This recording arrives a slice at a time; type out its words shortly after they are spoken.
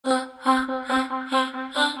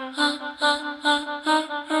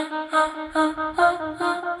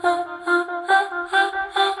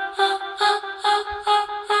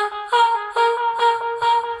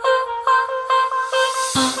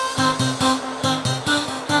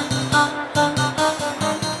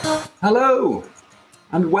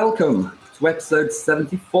and welcome to episode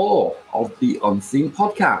 74 of the Unseen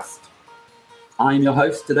Podcast. I'm your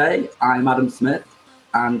host today, I'm Adam Smith,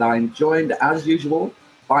 and I'm joined as usual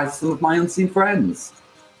by some of my unseen friends.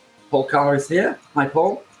 Paul Carr is here. Hi,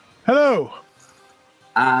 Paul. Hello.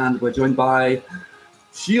 And we're joined by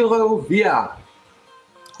Ciro Via.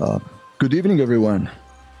 Good evening, everyone.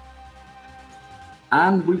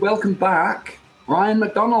 And we welcome back Ryan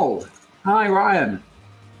MacDonald. Hi, Ryan.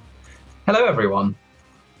 Hello, everyone.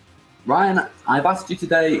 Ryan, I've asked you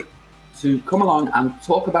today to come along and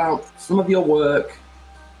talk about some of your work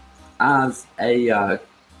as a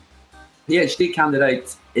PhD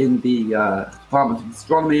candidate in the Department of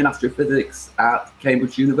Astronomy and Astrophysics at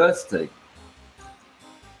Cambridge University.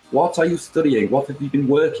 What are you studying? What have you been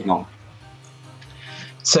working on?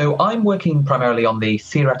 So I'm working primarily on the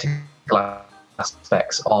theoretical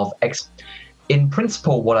aspects of In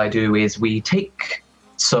principle, what I do is we take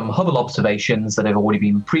some Hubble observations that have already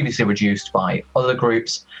been previously reduced by other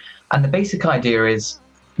groups, and the basic idea is,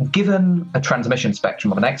 given a transmission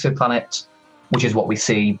spectrum of an exoplanet, which is what we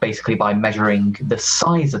see basically by measuring the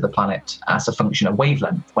size of the planet as a function of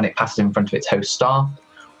wavelength when it passes in front of its host star,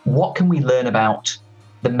 what can we learn about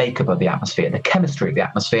the makeup of the atmosphere, the chemistry of the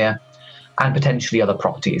atmosphere, and potentially other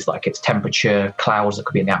properties like its temperature, clouds that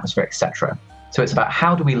could be in the atmosphere, etc. So it's about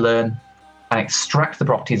how do we learn and extract the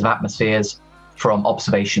properties of atmospheres from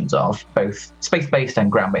observations of both space-based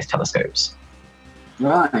and ground-based telescopes.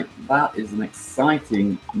 Right, that is an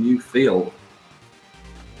exciting new field.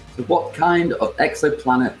 So what kind of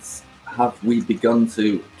exoplanets have we begun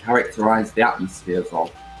to characterize the atmospheres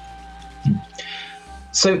of?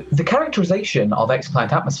 So the characterization of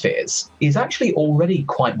exoplanet atmospheres is actually already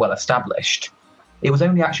quite well established. It was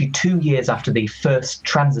only actually 2 years after the first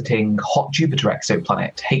transiting hot Jupiter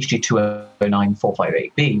exoplanet, HG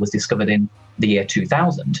 209458b, was discovered in the year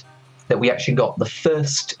 2000, that we actually got the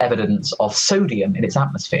first evidence of sodium in its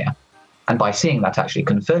atmosphere. And by seeing that, actually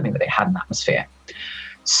confirming that it had an atmosphere.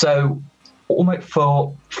 So almost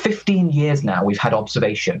for 15 years now, we've had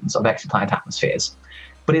observations of exoplanet atmospheres,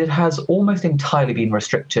 but it has almost entirely been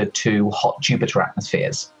restricted to hot Jupiter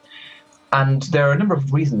atmospheres. And there are a number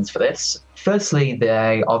of reasons for this. Firstly,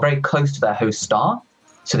 they are very close to their host star,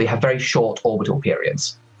 so they have very short orbital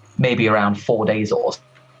periods, maybe around 4 days or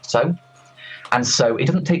so. And so it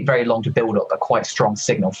doesn't take very long to build up a quite strong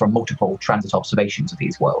signal from multiple transit observations of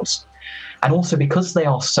these worlds. And also because they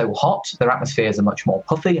are so hot, their atmospheres are much more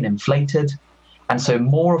puffy and inflated, and so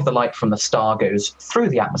more of the light from the star goes through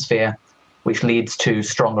the atmosphere, which leads to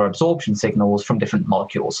stronger absorption signals from different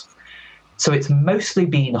molecules. So it's mostly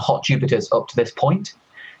been hot Jupiters up to this point.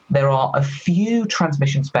 There are a few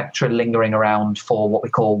transmission spectra lingering around for what we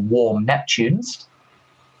call warm Neptunes,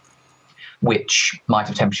 which might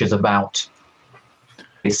have temperatures of about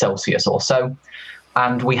Celsius or so.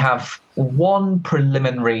 And we have one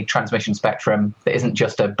preliminary transmission spectrum that isn't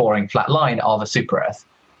just a boring flat line of a super-Earth,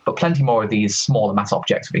 but plenty more of these smaller mass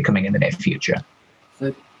objects will be coming in the near future.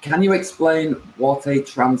 So can you explain what a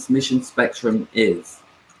transmission spectrum is?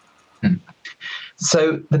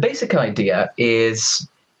 So the basic idea is,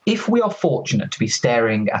 if we are fortunate to be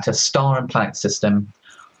staring at a star and planet system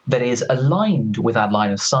that is aligned with our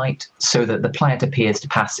line of sight so that the planet appears to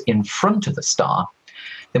pass in front of the star,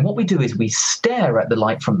 then what we do is we stare at the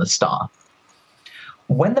light from the star.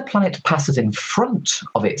 When the planet passes in front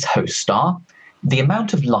of its host star, the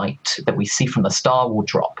amount of light that we see from the star will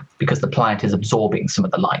drop because the planet is absorbing some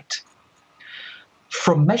of the light.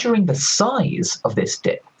 From measuring the size of this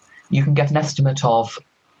dip, you can get an estimate of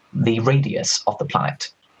the radius of the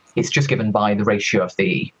planet. It's just given by the ratio of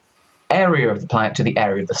the area of the planet to the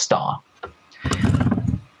area of the star.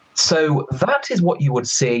 So that is what you would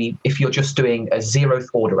see if you're just doing a 0th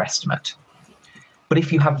order estimate. But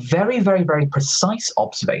if you have very, very, very precise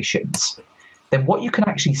observations, then what you can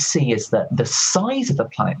actually see is that the size of the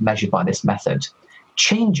planet measured by this method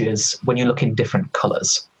changes when you look in different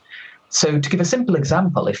colors. So to give a simple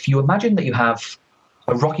example, if you imagine that you have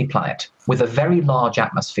a rocky planet with a very large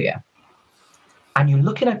atmosphere, and you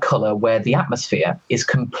look in a color where the atmosphere is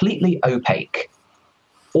completely opaque,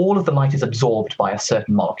 all of the light is absorbed by a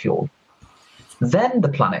certain molecule, then the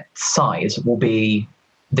planet's size will be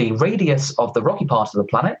the radius of the rocky part of the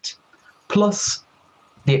planet plus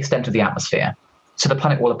the extent of the atmosphere. So the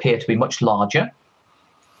planet will appear to be much larger.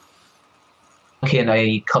 Look in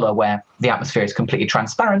a color where the atmosphere is completely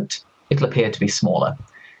transparent, it'll appear to be smaller.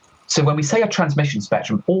 So when we say a transmission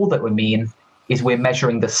spectrum, all that we mean is we're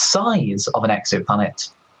measuring the size of an exoplanet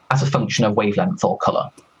as a function of wavelength or color.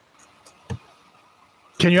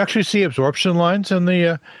 Can you actually see absorption lines in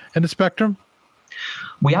the spectrum?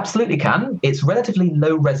 We absolutely can. It's relatively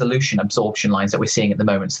low resolution absorption lines that we're seeing at the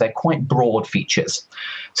moment, so they're quite broad features.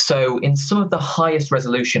 So in some of the highest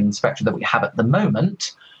resolution spectra that we have at the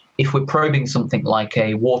moment, if we're probing something like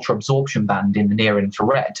a water absorption band in the near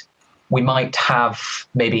infrared, we might have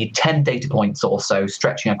maybe 10 data points or so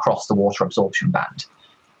stretching across the water absorption band.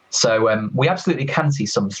 So we absolutely can see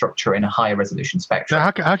some structure in a higher resolution spectrum.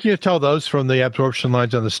 Now, how can you tell those from the absorption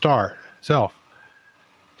lines on the star itself?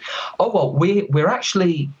 Oh, well, we're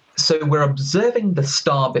observing the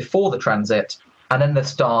star before the transit and then the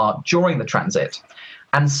star during the transit.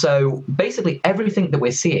 And so basically everything that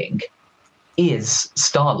we're seeing is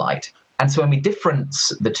starlight. And so when we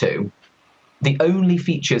difference the two, the only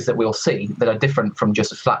features that we'll see that are different from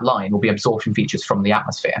just a flat line will be absorption features from the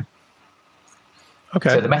atmosphere. Okay.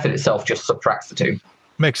 So the method itself just subtracts the two.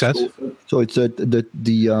 Makes sense. So it's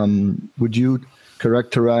would you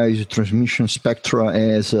characterize transmission spectra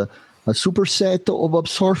as a superset of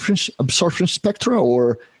absorption spectra,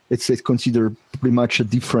 or it's considered pretty much a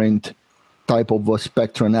different type of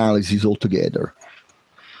spectra analysis altogether?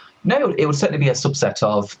 No, it would certainly be a subset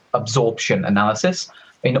of absorption analysis.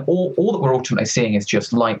 I mean, all that we're ultimately seeing is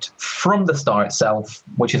just light from the star itself,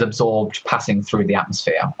 which is absorbed passing through the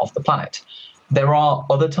atmosphere of the planet. There are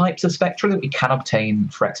other types of spectra that we can obtain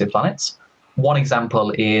for exoplanets. One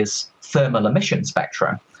example is thermal emission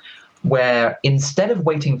spectra, where instead of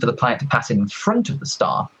waiting for the planet to pass in front of the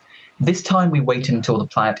star, this time we wait until the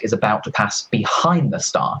planet is about to pass behind the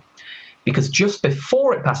star. Because just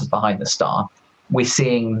before it passes behind the star, we're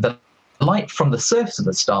seeing the light from the surface of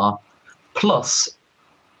the star plus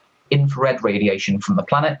infrared radiation from the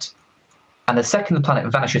planet. And the second the planet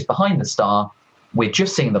vanishes behind the star, we're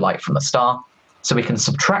just seeing the light from the star, so we can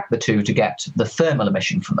subtract the two to get the thermal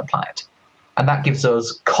emission from the planet. And that gives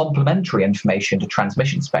us complementary information to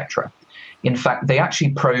transmission spectra. In fact, they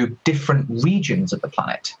actually probe different regions of the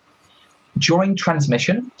planet. During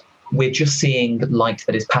transmission, we're just seeing light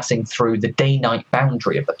that is passing through the day-night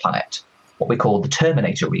boundary of the planet, what we call the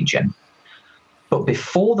terminator region. But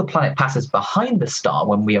before the planet passes behind the star,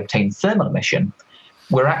 when we obtain thermal emission,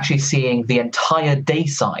 we're actually seeing the entire day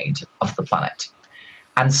side of the planet.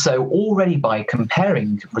 And so already by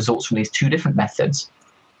comparing results from these two different methods,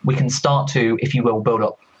 we can start to, if you will, build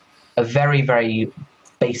up a very, very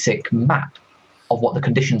basic map of what the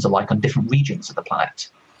conditions are like on different regions of the planet.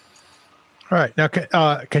 All right. Now,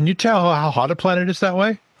 can you tell how hot a planet is that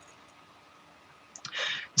way?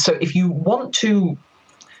 So if you want to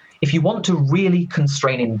really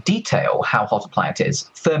constrain in detail how hot a planet is,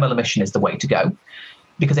 thermal emission is the way to go.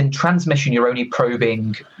 Because in transmission, you're only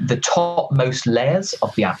probing the topmost layers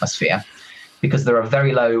of the atmosphere, because there are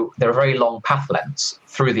very long path lengths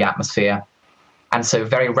through the atmosphere. And so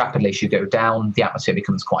very rapidly as you go down, the atmosphere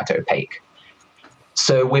becomes quite opaque.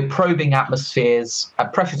 So we're probing atmospheres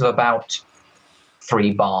at pressures of about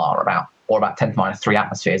 3 bar, or about 10 to minus 3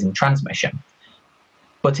 atmospheres in transmission.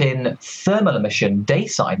 But in thermal emission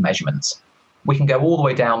dayside measurements, we can go all the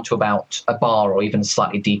way down to about 1 bar or even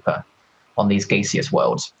slightly deeper on these gaseous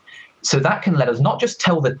worlds. So that can let us not just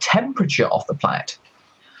tell the temperature of the planet,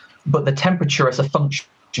 but the temperature as a function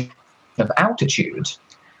of altitude,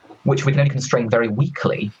 which we can only constrain very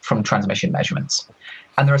weakly from transmission measurements.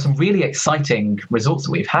 And there are some really exciting results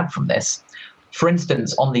that we've had from this. For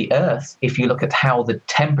instance, on the Earth, if you look at how the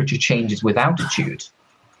temperature changes with altitude,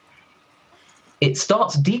 it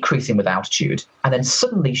starts decreasing with altitude and then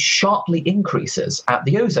suddenly sharply increases at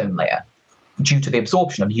the ozone layer due to the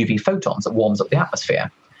absorption of UV photons that warms up the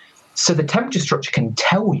atmosphere. So the temperature structure can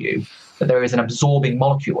tell you that there is an absorbing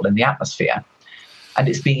molecule in the atmosphere. And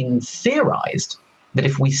it's been theorized that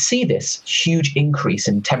if we see this huge increase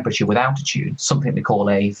in temperature with altitude, something we call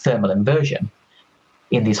a thermal inversion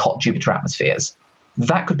in these hot Jupiter atmospheres,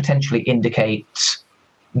 that could potentially indicate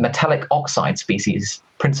metallic oxide species,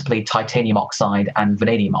 principally titanium oxide and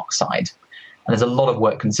vanadium oxide. And there's a lot of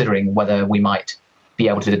work considering whether we might be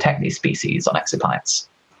able to detect these species on exoplanets.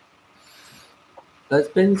 There's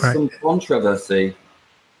been some controversy,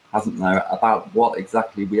 hasn't there, about what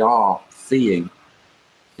exactly we are seeing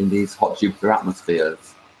in these hot Jupiter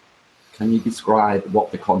atmospheres. Can you describe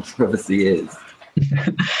what the controversy is?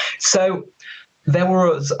 So there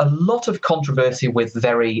was a lot of controversy with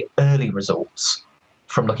very early results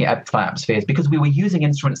from looking at exoplanet atmospheres, because we were using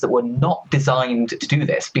instruments that were not designed to do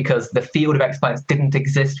this, because the field of exoplanets didn't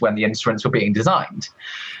exist when the instruments were being designed.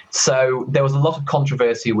 So there was a lot of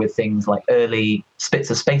controversy with things like early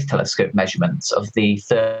Spitzer Space Telescope measurements of the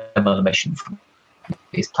thermal emission from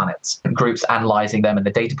these planets, and groups analyzing them and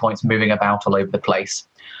the data points moving about all over the place.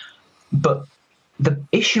 But the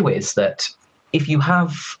issue is that if you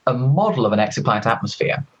have a model of an exoplanet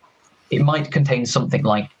atmosphere, it might contain something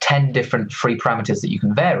like 10 different free parameters that you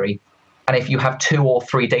can vary. And if you have 2 or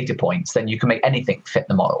 3 data points, then you can make anything fit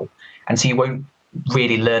the model. And so you won't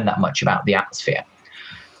really learn that much about the atmosphere.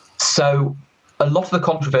 So a lot of the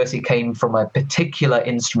controversy came from a particular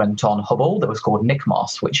instrument on Hubble that was called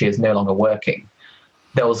NICMOS, which is no longer working.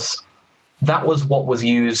 That was what was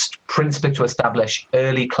used principally to establish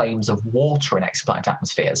early claims of water in exoplanet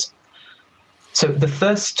atmospheres. So the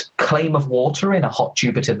first claim of water in a hot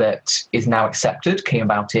Jupiter that is now accepted came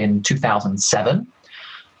about in 2007.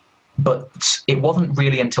 But it wasn't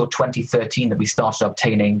really until 2013 that we started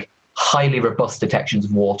obtaining highly robust detections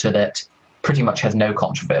of water that pretty much has no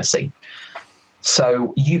controversy.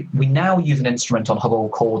 So we now use an instrument on Hubble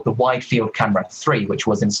called the Wide Field Camera 3, which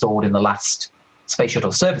was installed in the last Space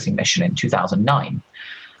Shuttle servicing mission in 2009.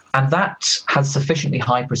 And that has sufficiently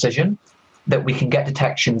high precision that we can get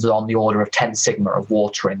detections on the order of 10 sigma of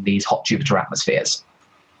water in these hot Jupiter atmospheres.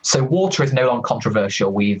 So water is no longer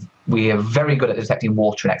controversial. We are very good at detecting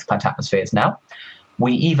water in exoplanet atmospheres now.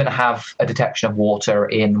 We even have a detection of water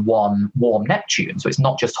in one warm Neptune, so it's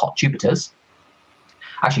not just hot Jupiters.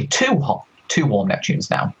 Actually, two warm Neptunes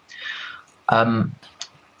now.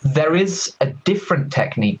 There is a different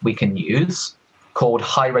technique we can use called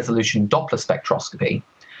high-resolution Doppler spectroscopy,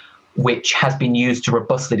 which has been used to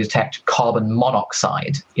robustly detect carbon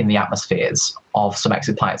monoxide in the atmospheres of some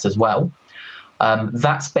exoplanets as well.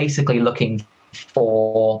 That's basically looking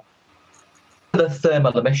for the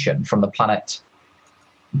thermal emission from the planet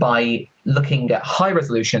by looking at high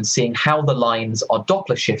resolution, seeing how the lines are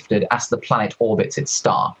Doppler shifted as the planet orbits its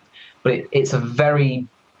star. But it's a very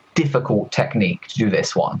difficult technique to do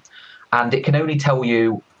this one. And it can only tell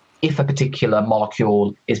you if a particular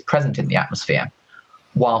molecule is present in the atmosphere,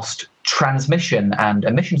 whilst transmission and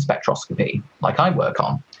emission spectroscopy, like I work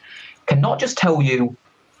on, can not just tell you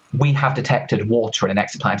we have detected water in an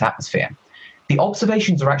exoplanet atmosphere. The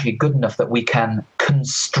observations are actually good enough that we can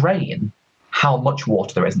constrain how much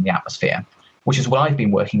water there is in the atmosphere, which is what I've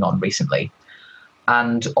been working on recently.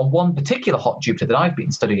 And on one particular hot Jupiter that I've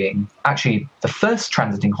been studying, actually the first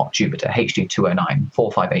transiting hot Jupiter, HD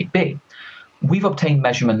 209458b, we've obtained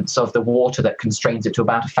measurements of the water that constrains it to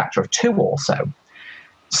about a factor of 2 or so.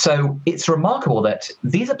 So it's remarkable that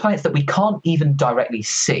these are planets that we can't even directly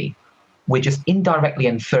see. We're just indirectly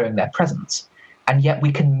inferring their presence. And yet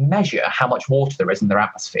we can measure how much water there is in their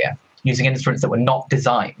atmosphere using instruments that were not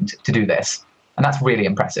designed to do this. And that's really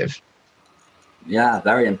impressive. Yeah,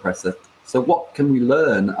 very impressive. So what can we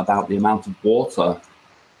learn about the amount of water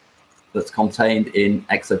that's contained in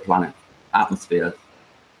exoplanet atmospheres?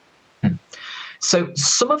 So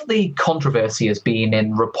some of the controversy has been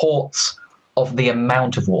in reports of the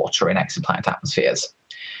amount of water in exoplanet atmospheres.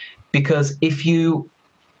 Because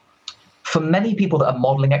for many people that are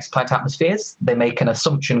modeling exoplanet atmospheres, they make an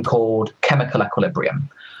assumption called chemical equilibrium,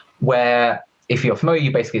 where if you're familiar,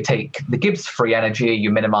 you basically take the Gibbs free energy, you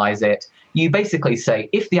minimize it. You basically say,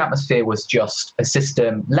 if the atmosphere was just a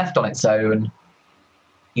system left on its own,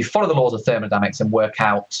 you follow the laws of thermodynamics and work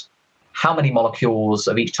out how many molecules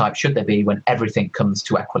of each type should there be when everything comes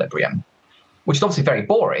to equilibrium, which is obviously very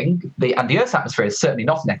boring. And the Earth's atmosphere is certainly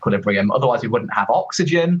not in equilibrium, otherwise we wouldn't have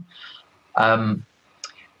oxygen. But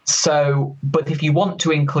if you want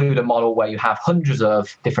to include a model where you have hundreds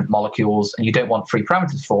of different molecules and you don't want free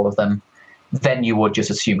parameters for all of them, then you would just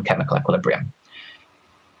assume chemical equilibrium.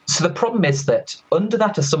 So the problem is that under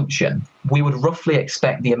that assumption, we would roughly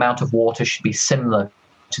expect the amount of water should be similar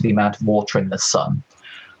to the amount of water in the sun,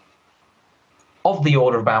 of the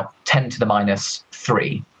order of about 10 to the minus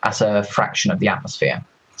 3 as a fraction of the atmosphere,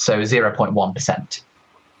 so 0.1%.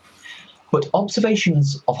 But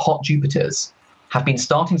observations of hot Jupiters have been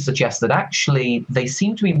starting to suggest that actually they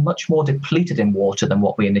seem to be much more depleted in water than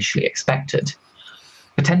what we initially expected,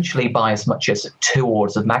 potentially by as much as 2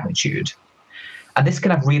 orders of magnitude. And this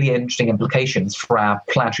can have really interesting implications for our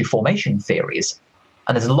planetary formation theories.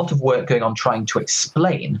 And there's a lot of work going on trying to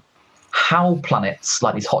explain how planets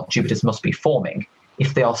like these hot Jupiters must be forming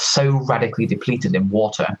if they are so radically depleted in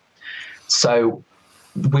water. So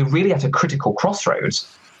we're really at a critical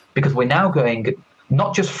crossroads, because we're now going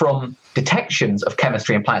not just from detections of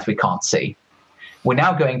chemistry in planets we can't see, we're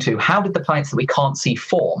now going to how did the planets that we can't see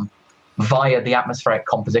form via the atmospheric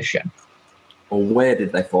composition? Or where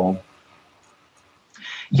did they form?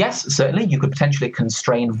 Yes, certainly. You could potentially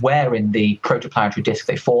constrain where in the protoplanetary disk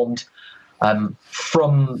they formed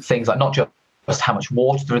from things like not just how much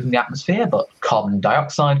water there is in the atmosphere, but carbon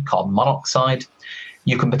dioxide, carbon monoxide.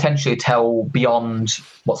 You can potentially tell beyond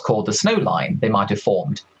what's called the snow line they might have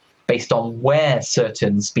formed based on where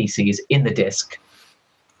certain species in the disk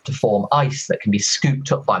to form ice that can be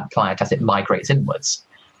scooped up by the planet as it migrates inwards.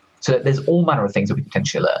 So there's all manner of things that we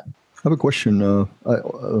potentially learn. I have a question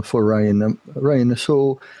for Ryan. Ryan,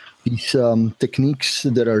 so these techniques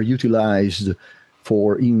that are utilized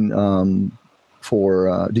for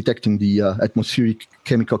detecting the atmospheric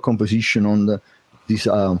chemical composition on these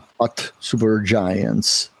hot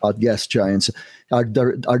supergiants, hot gas giants,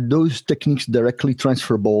 are those techniques directly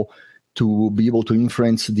transferable to be able to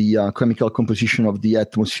influence the chemical composition of the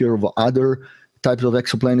atmosphere of other types of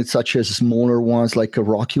exoplanets, such as smaller ones like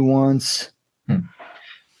rocky ones?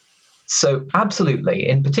 So absolutely.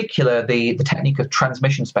 In particular, the technique of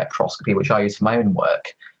transmission spectroscopy, which I use for my own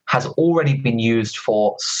work, has already been used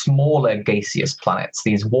for smaller gaseous planets,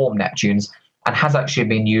 these warm Neptunes, and has actually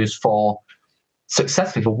been used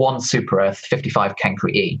successfully for one super-Earth, 55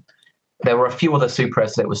 Cancri E. There were a few other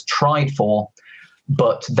super-Earths that it was tried for,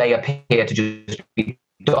 but they appear to just be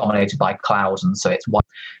dominated by clouds, and so it's one.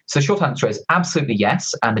 So the short answer is absolutely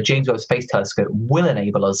yes, and the James Webb Space Telescope will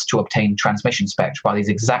enable us to obtain transmission spectra by these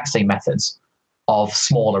exact same methods of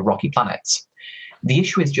smaller rocky planets. The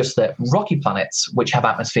issue is just that rocky planets, which have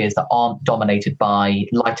atmospheres that aren't dominated by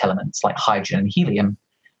light elements like hydrogen and helium,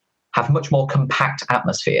 have much more compact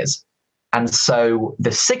atmospheres. And so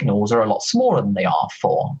the signals are a lot smaller than they are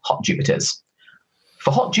for hot Jupiters.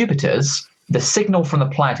 For hot Jupiters, the signal from the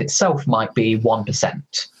planet itself might be 1%,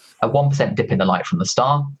 a 1% dip in the light from the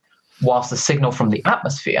star, whilst the signal from the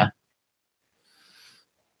atmosphere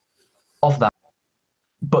of that.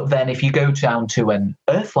 But then if you go down to an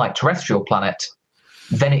Earth-like terrestrial planet,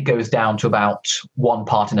 then it goes down to about 1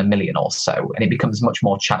 part in a million or so, and it becomes much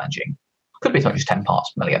more challenging. Could be as much as 10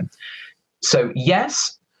 parts per million. So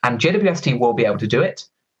yes, and JWST will be able to do it,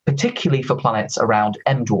 particularly for planets around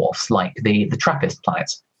M dwarfs like the TRAPPIST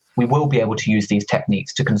planets. We will be able to use these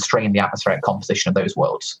techniques to constrain the atmospheric composition of those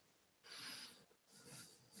worlds.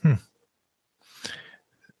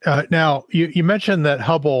 Now, you mentioned that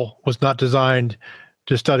Hubble was not designed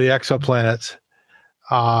to study exoplanets.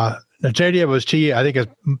 Now, JWST, I think, has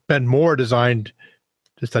been more designed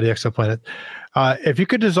to study exoplanets. If you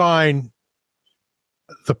could design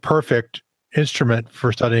the perfect instrument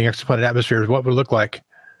for studying exoplanet atmospheres, what would it look like?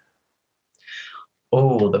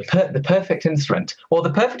 Oh, the perfect instrument. Well, the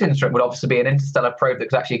perfect instrument would obviously be an interstellar probe that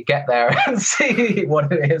could actually get there and see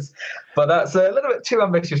what it is. But that's a little bit too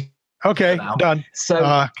ambitious. Okay, done.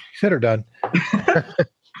 So consider done.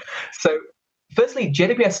 So, firstly,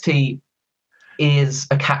 JWST is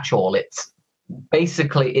a catch-all. It's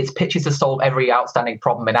basically its pitch is to solve every outstanding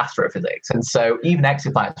problem in astrophysics, and so even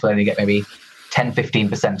exoplanets will only get maybe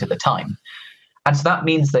 10-15% of the time. And so that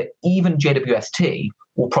means that even JWST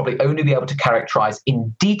will probably only be able to characterize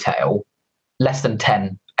in detail less than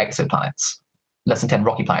 10 exoplanets, less than 10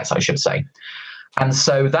 rocky planets, I should say. And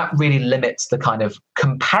so that really limits the kind of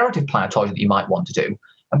comparative planetology that you might want to do.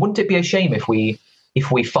 And wouldn't it be a shame if we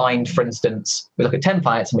find, for instance, we look at 10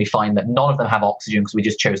 planets and we find that none of them have oxygen because we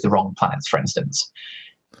just chose the wrong planets, for instance.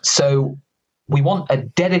 So we want a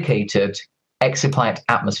dedicated exoplanet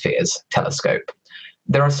atmospheres telescope.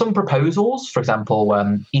 There are some proposals. For example,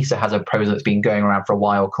 ESA has a proposal that's been going around for a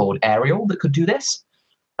while called Ariel that could do this,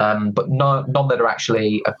 but none that are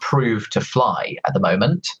actually approved to fly at the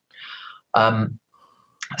moment.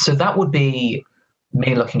 So that would be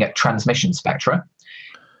me looking at transmission spectra.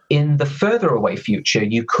 In the further away future,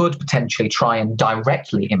 you could potentially try and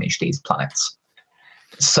directly image these planets.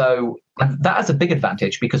 So that has a big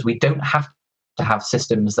advantage because we don't have to have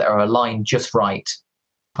systems that are aligned just right,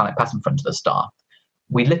 planet pass in front of the star.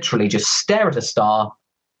 We literally just stare at a star,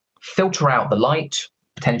 filter out the light,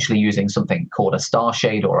 potentially using something called a star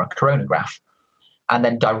shade or a coronagraph, and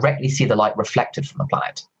then directly see the light reflected from the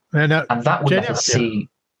planet. And that would let us see...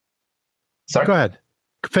 Sorry? Go ahead.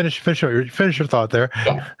 Finish your thought there.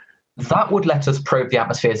 Yeah. That would let us probe the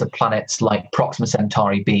atmospheres of planets like Proxima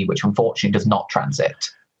Centauri b, which unfortunately does not transit.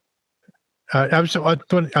 Now,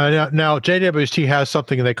 JWST has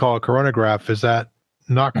something they call a coronagraph. Is that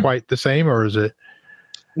not quite the same, or is it?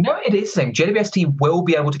 No, it is the same. JWST will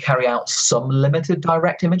be able to carry out some limited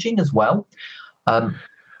direct imaging as well.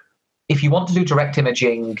 If you want to do direct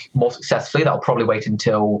imaging more successfully, that'll probably wait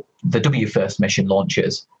until the WFIRST mission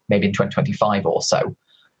launches, maybe in 2025 or so.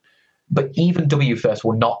 But even WFIRST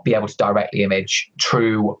will not be able to directly image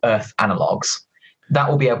true Earth analogs. That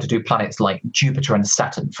will be able to do planets like Jupiter and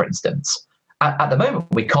Saturn, for instance. At the moment,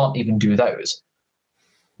 we can't even do those.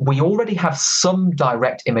 We already have some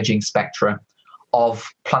direct imaging spectra of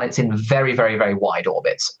planets in very, very, very wide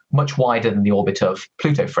orbits, much wider than the orbit of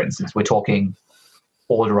Pluto, for instance. We're talking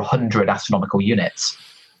order 100 astronomical units.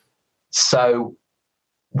 So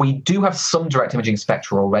we do have some direct imaging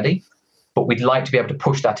spectra already, but we'd like to be able to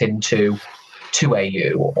push that into 2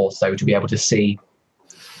 AU or so to be able to see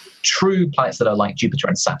true planets that are like Jupiter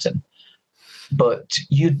and Saturn. But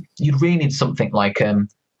you'd really need something like a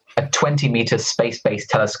 20-meter space-based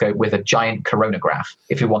telescope with a giant coronagraph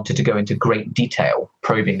if you wanted to go into great detail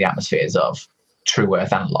probing the atmospheres of true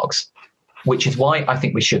Earth analogs, which is why I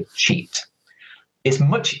think we should cheat. It's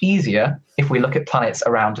much easier if we look at planets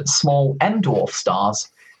around small M-dwarf stars.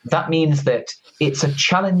 That means that it's a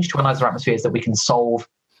challenge to analyze their atmospheres that we can solve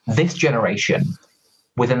this generation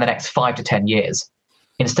within the next 5 to 10 years,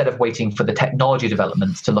 instead of waiting for the technology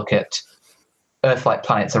developments to look at Earth-like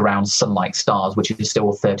planets around Sun-like stars, which is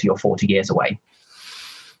still 30 or 40 years away.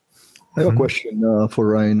 I have a question for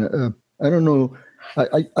Ryan. I don't know.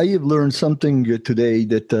 I have learned something today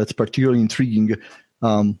that's particularly intriguing.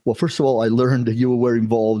 Well, first of all, I learned that you were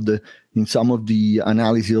involved in some of the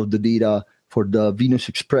analysis of the data for the Venus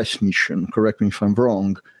Express mission. Correct me if I'm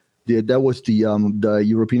wrong. That was the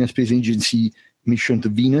European Space Agency mission to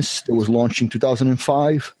Venus that was launched in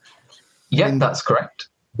 2005. Yeah, that's correct.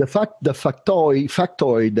 The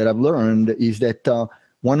factoid that I've learned is that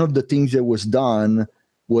one of the things that was done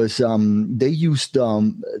was they used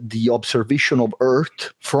the observation of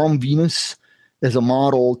Earth from Venus as a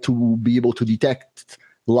model to be able to detect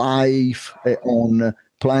life on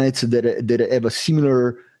planets that have a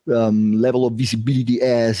similar level of visibility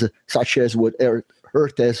such as what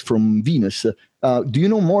Earth has from Venus. Do you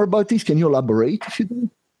know more about this? Can you elaborate if you do?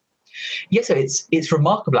 Yes, so it's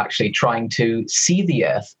remarkable actually trying to see the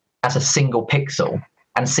Earth as a single pixel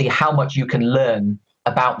and see how much you can learn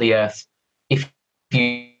about the Earth if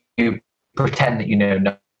you pretend that you know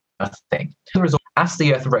nothing. The result, as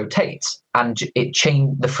the Earth rotates and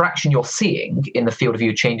the fraction you're seeing in the field of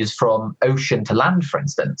view changes from ocean to land, for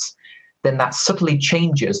instance, then that subtly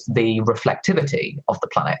changes the reflectivity of the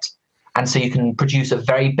planet. And so you can produce a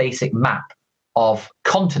very basic map of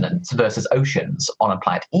continents versus oceans on a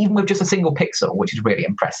planet, even with just a single pixel, which is really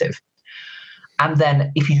impressive. And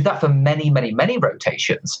then if you do that for many, many, many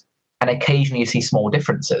rotations, and occasionally you see small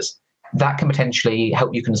differences, that can potentially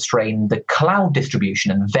help you constrain the cloud distribution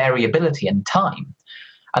and variability in time.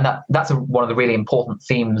 And that's one of the really important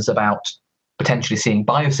themes about potentially seeing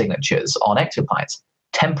biosignatures on exoplanets,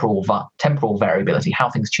 temporal variability, how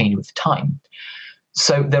things change with time.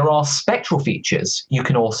 So there are spectral features you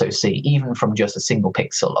can also see, even from just a single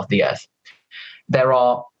pixel of the Earth.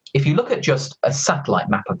 If you look at just a satellite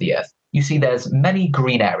map of the Earth, you see there's many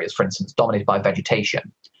green areas, for instance, dominated by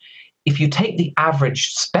vegetation. If you take the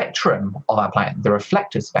average spectrum of our planet, the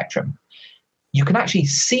reflected spectrum, you can actually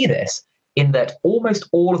see this in that almost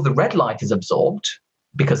all of the red light is absorbed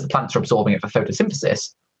because the planets are absorbing it for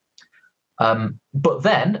photosynthesis. But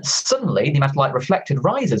then suddenly the amount of light reflected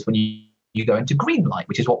rises when you go into green light,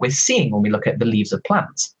 which is what we're seeing when we look at the leaves of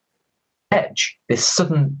plants. This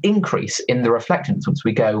sudden increase in the reflectance once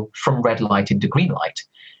we go from red light into green light.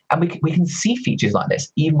 And we can see features like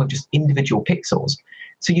this, even with just individual pixels.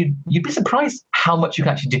 So you'd be surprised how much you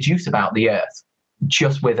can actually deduce about the Earth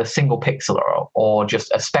just with a single pixel or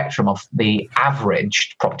just a spectrum of the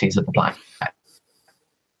averaged properties of the planet.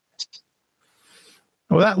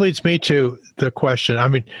 Well, that leads me to the question. I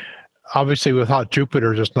mean, obviously with hot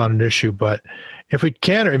Jupiter, it's not an issue, but if we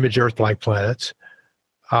can image Earth-like planets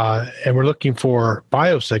and we're looking for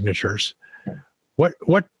biosignatures, what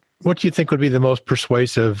do you think would be the most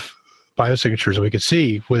persuasive biosignatures that we could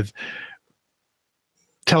see with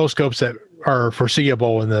telescopes that are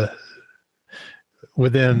foreseeable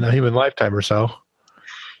within a human lifetime or so?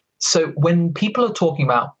 So when people are talking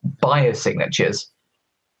about biosignatures,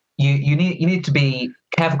 you need to be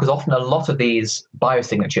careful because often a lot of these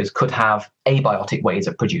biosignatures could have abiotic ways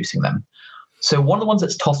of producing them. So one of the ones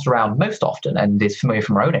that's tossed around most often and is familiar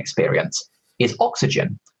from our own experience is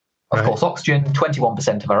oxygen. Of course, oxygen,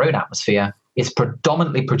 21% of our own atmosphere, is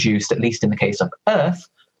predominantly produced, at least in the case of Earth,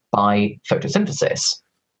 by photosynthesis.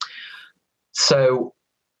 So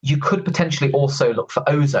you could potentially also look for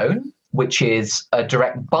ozone, which is a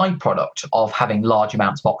direct byproduct of having large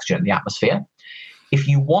amounts of oxygen in the atmosphere. If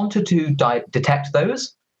you wanted to detect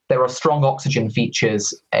those, there are strong oxygen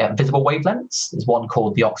features at visible wavelengths. There's one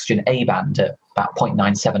called the oxygen A band at about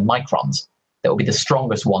 0.97 microns. That will be the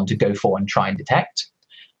strongest one to go for and try and detect.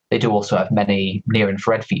 They do also have many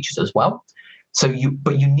near-infrared features as well.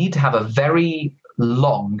 But you need to have a very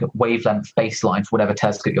long wavelength baseline for whatever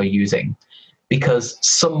telescope you're using, because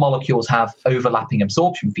some molecules have overlapping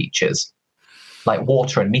absorption features, like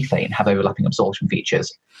water and methane have overlapping absorption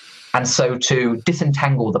features. And so to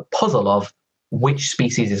disentangle the puzzle of which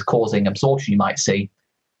species is causing absorption you might see,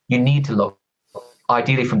 you need to look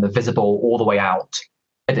ideally from the visible all the way out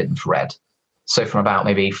at infrared. So from about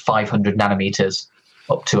maybe 500 nanometers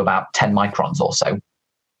up to about 10 microns or so.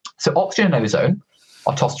 So oxygen and ozone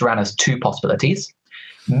are tossed around as two possibilities.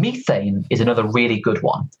 Methane is another really good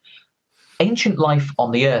one. Ancient life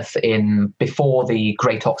on the Earth before the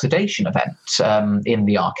Great Oxidation event in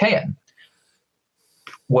the Archean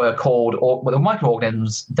were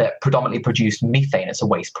microorganisms that predominantly produced methane as a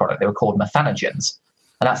waste product. They were called methanogens.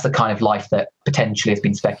 And that's the kind of life that potentially has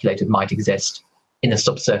been speculated might exist in the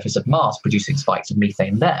subsurface of Mars, producing spikes of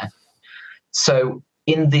methane there. So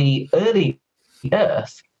in the early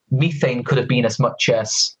Earth, methane could have been as much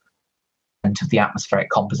as of the atmospheric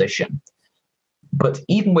composition. But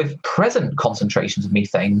even with present concentrations of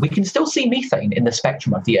methane, we can still see methane in the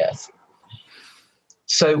spectrum of the Earth.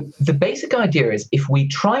 So the basic idea is if we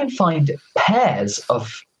try and find pairs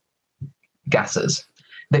of gases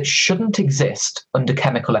that shouldn't exist under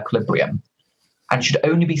chemical equilibrium and should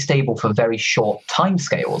only be stable for very short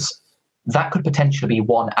timescales, that could potentially be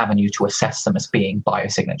one avenue to assess them as being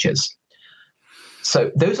biosignatures.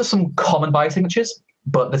 So those are some common biosignatures,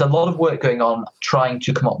 but there's a lot of work going on trying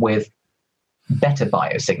to come up with better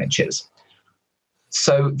biosignatures.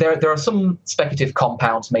 So there are some speculative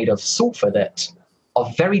compounds made of sulfur that are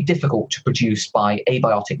very difficult to produce by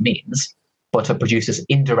abiotic means, but are produced as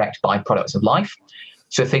indirect byproducts of life.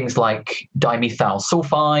 So things like dimethyl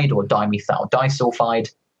sulfide or dimethyl disulfide.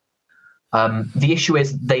 The issue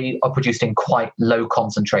is they are produced in quite low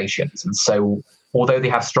concentrations. And so although they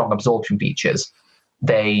have strong absorption features,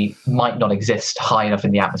 they might not exist high enough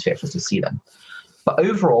in the atmosphere for us to see them. But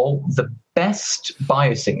overall, the best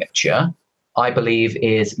biosignature, I believe,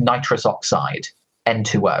 is nitrous oxide,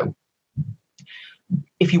 N2O.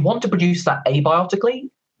 If you want to produce that abiotically,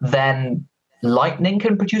 then lightning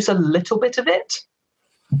can produce a little bit of it.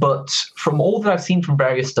 But from all that I've seen from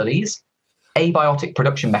various studies, abiotic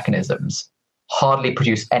production mechanisms hardly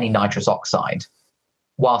produce any nitrous oxide,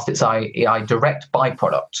 whilst it's a direct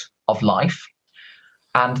byproduct of life.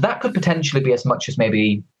 And that could potentially be as much as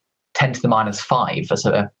maybe 10 to the minus 5 as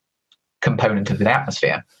a component of the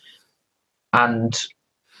atmosphere. And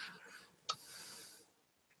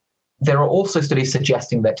there are also studies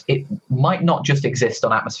suggesting that it might not just exist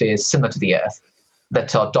on atmospheres similar to the Earth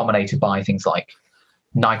that are dominated by things like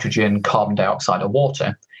nitrogen, carbon dioxide, or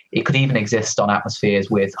water. It could even exist on atmospheres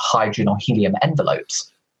with hydrogen or helium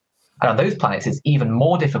envelopes. And on those planets, it's even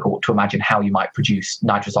more difficult to imagine how you might produce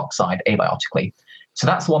nitrous oxide abiotically. So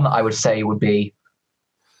that's one that I would say would be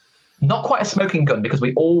not quite a smoking gun, because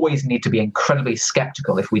we always need to be incredibly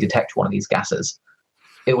skeptical if we detect one of these gases.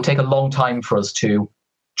 It will take a long time for us to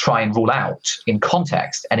try and rule out in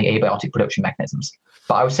context any abiotic production mechanisms.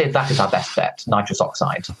 But I would say that is our best bet, nitrous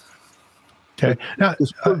oxide. Okay. Now, the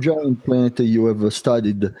supergiant planet that you have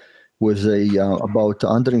studied was about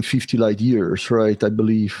 150 light years, right? I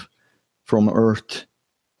believe, from Earth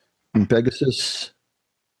in Pegasus.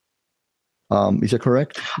 Is that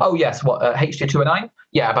correct? Oh, yes. What, HG209?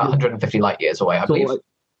 Yeah, about 150 light years away, I believe.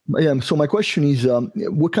 So my question is,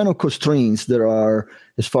 what kind of constraints there are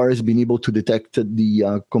as far as being able to detect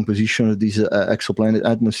the composition of these exoplanet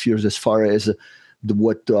atmospheres, as far as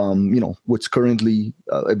what's currently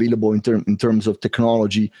available in terms of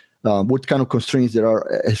technology? What kind of constraints there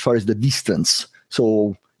are as far as the distance?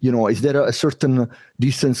 So, is there a certain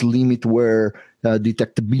distance limit where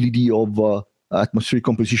detectability of atmospheric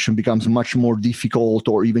composition becomes much more difficult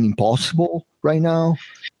or even impossible right now?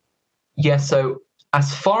 Yeah, so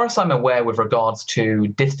as far as I'm aware with regards to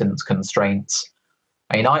distance constraints,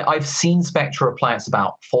 I've seen spectra of planets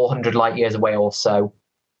about 400 light years away or so.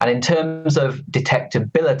 And in terms of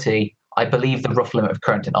detectability, I believe the rough limit of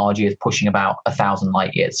current technology is pushing about 1,000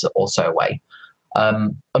 light years or so away.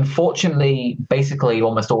 Unfortunately, basically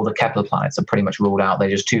almost all the Kepler planets are pretty much ruled out. They're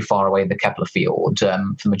just too far away in the Kepler field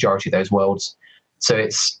for the majority of those worlds. So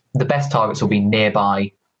the best targets will be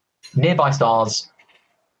nearby stars,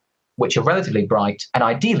 which are relatively bright, and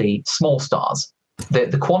ideally small stars.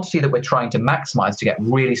 The quantity that we're trying to maximize to get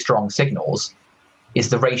really strong signals is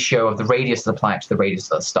the ratio of the radius of the planet to the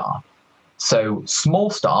radius of the star. So small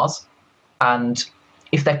stars, and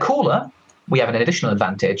if they're cooler, we have an additional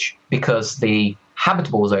advantage because the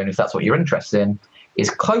habitable zone, if that's what you're interested in, is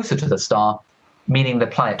closer to the star, meaning the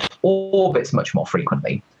planet orbits much more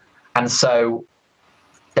frequently. And so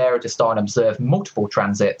stare at a star and observe multiple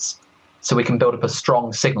transits, so we can build up a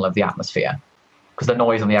strong signal of the atmosphere, because the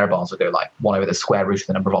noise on the error bars will go like 1 over the square root of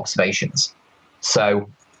the number of observations. So,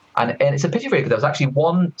 and it's a pity really, because there was actually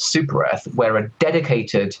one super Earth where a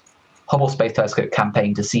dedicated Hubble Space Telescope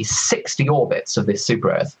campaign to see 60 orbits of this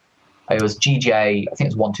super Earth. It was GJ, I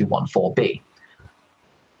think it was 1214b.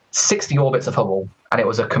 60 orbits of Hubble, and it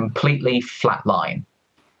was a completely flat line,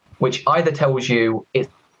 which either tells you it's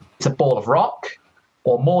a ball of rock,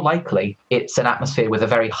 or more likely, it's an atmosphere with a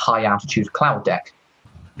very high altitude cloud deck,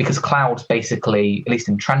 because clouds basically, at least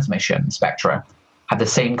in transmission spectra, have the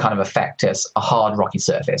same kind of effect as a hard rocky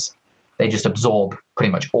surface. They just absorb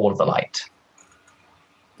pretty much all of the light.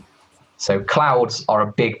 So clouds are a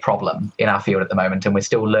big problem in our field at the moment, and we're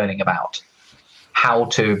still learning about how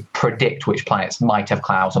to predict which planets might have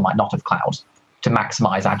clouds or might not have clouds to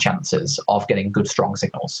maximize our chances of getting good, strong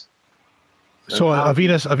signals. So a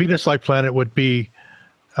Venus-like planet would be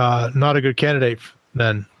not a good candidate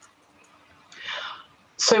then.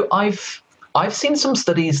 So I've seen some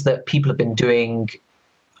studies that people have been doing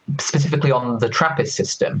specifically on the TRAPPIST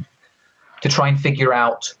system to try and figure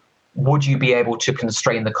out, would you be able to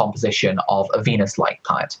constrain the composition of a Venus-like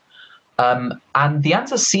planet? And the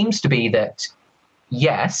answer seems to be that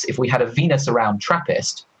yes, if we had a Venus around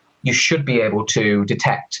TRAPPIST, you should be able to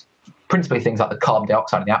detect principally things like the carbon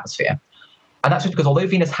dioxide in the atmosphere. And that's just because although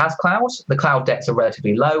Venus has clouds, the cloud decks are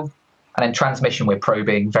relatively low. And in transmission, we're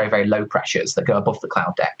probing very, very low pressures that go above the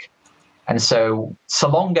cloud deck. And so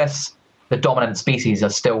long as the dominant species are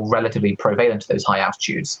still relatively prevalent to those high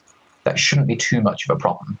altitudes, that shouldn't be too much of a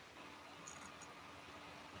problem.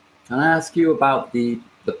 Can I ask you about the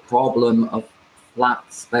problem of flat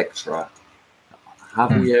spectra?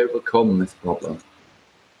 Have we overcome this problem?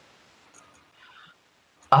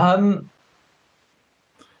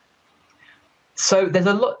 So there's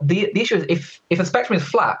a lot. The issue is if a spectrum is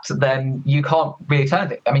flat, then you can't really tell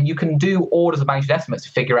anything. I mean, you can do orders of magnitude estimates to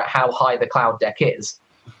figure out how high the cloud deck is,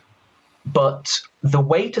 but the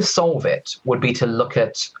way to solve it would be to look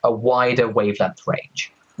at a wider wavelength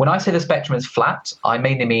range. When I say the spectrum is flat, I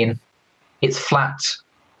mainly mean it's flat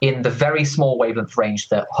in the very small wavelength range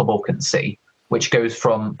that Hubble can see, which goes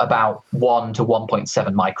from about 1 to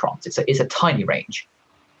 1.7 microns. It's a tiny range.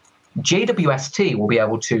 JWST will be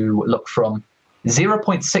able to look from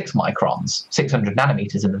 0.6 microns, 600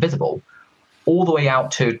 nanometers in the visible, all the way out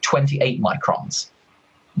to 28 microns.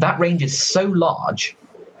 That range is so large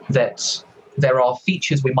that there are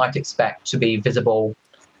features we might expect to be visible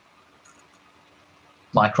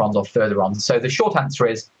microns or further on. So the short answer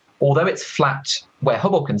is, although it's flat where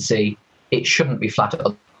Hubble can see, it shouldn't be flat at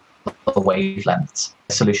other wavelengths.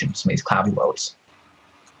 Solution to some of these cloudy worlds.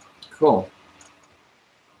 Cool.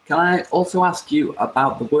 Can I also ask you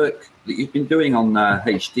about the work that you've been doing on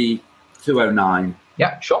HD 209?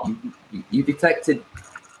 Yeah, sure. You detected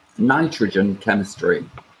nitrogen chemistry.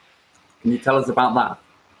 Can you tell us about that?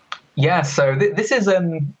 Yeah, so this is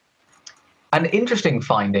an interesting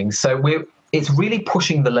finding. So it's really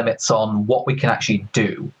pushing the limits on what we can actually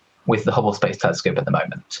do with the Hubble Space Telescope at the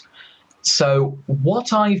moment. So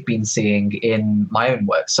what I've been seeing in my own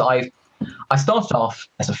work, so I started off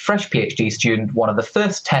as a fresh PhD student. One of the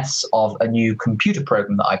first tests of a new computer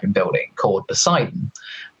program that I've been building called Poseidon,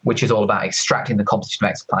 which is all about extracting the composition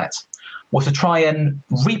of exoplanets, was to try and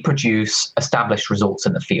reproduce established results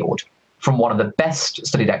in the field from one of the best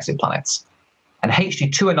studied exoplanets. And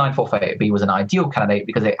HD 20948b was an ideal candidate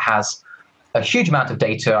because it has a huge amount of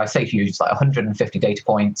data. I say huge, it's like 150 data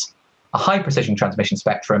points, a high precision transmission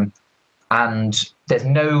spectrum, and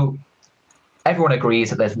everyone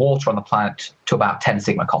agrees that there's water on the planet to about 10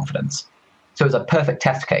 sigma confidence. So it's a perfect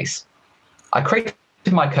test case. I created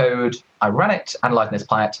my code, I ran it, analyzing this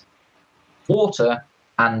planet, water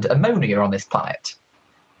and ammonia on this planet.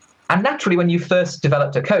 And naturally, when you first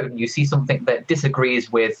developed a code and you see something that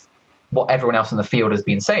disagrees with what everyone else in the field has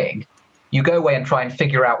been saying, you go away and try and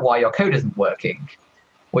figure out why your code isn't working,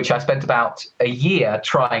 which I spent about a year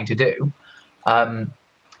trying to do.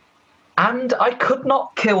 And I could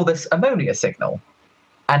not kill this ammonia signal.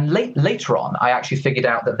 And later on, I actually figured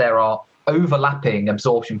out that there are overlapping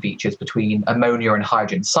absorption features between ammonia and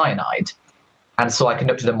hydrogen cyanide. And so I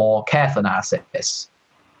conducted a more careful analysis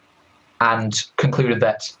and concluded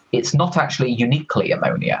that it's not actually uniquely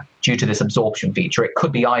ammonia due to this absorption feature. It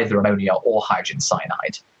could be either ammonia or hydrogen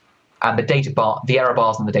cyanide. And the error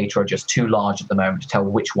bars in the data are just too large at the moment to tell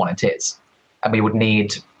which one it is. And we would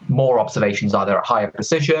need more observations either at higher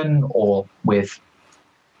precision or with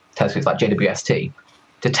telescopes like JWST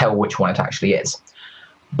to tell which one it actually is.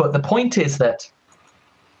 But the point is that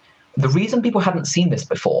the reason people hadn't seen this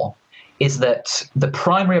before is that the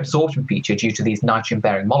primary absorption feature due to these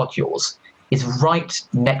nitrogen-bearing molecules is right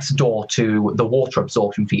next door to the water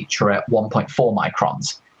absorption feature at 1.4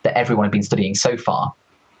 microns that everyone had been studying so far.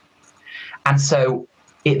 And so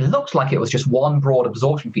it looked like it was just one broad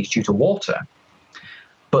absorption feature due to water.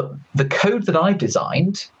 But the code that I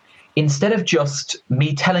designed, instead of just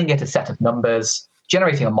me telling it a set of numbers,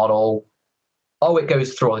 generating a model, it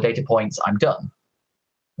goes through all the data points, I'm done.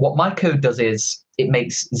 What my code does is it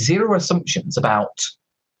makes zero assumptions about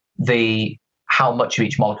how much of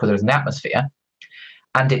each molecule there is in the atmosphere.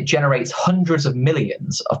 and it generates hundreds of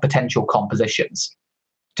millions of potential compositions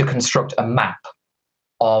to construct a map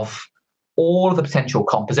of all of the potential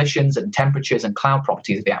compositions and temperatures and cloud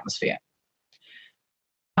properties of the atmosphere.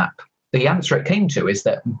 The answer it came to is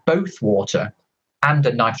that both water and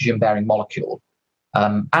a nitrogen-bearing molecule,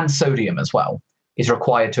 and sodium as well, is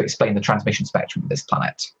required to explain the transmission spectrum of this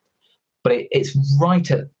planet. But it's right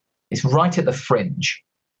at the fringe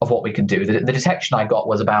of what we can do. The detection I got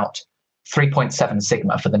was about 3.7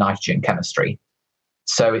 sigma for the nitrogen chemistry.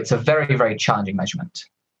 So it's a very, very challenging measurement.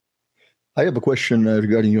 I have a question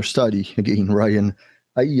regarding your study again, Ryan.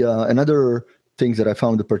 Another thing that I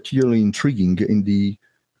found particularly intriguing in the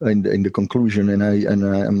conclusion, and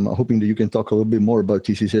I'm hoping that you can talk a little bit more about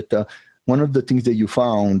this, is that one of the things that you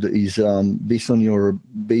found is based on your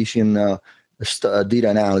Bayesian data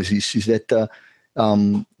analysis, is that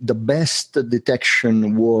the best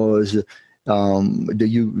detection was that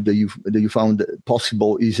you found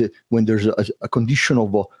possible is when there's a condition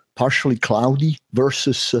of partially cloudy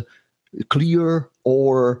versus clear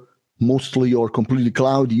or mostly or completely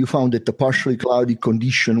cloudy. You found that the partially cloudy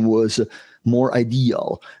condition was more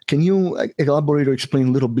ideal. Can you elaborate or explain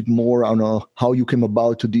a little bit more on how you came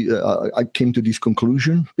about to came to this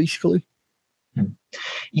conclusion, basically?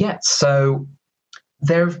 Yeah, so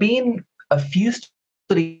there have been a few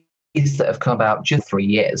studies that have come about just 3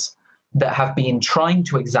 years that have been trying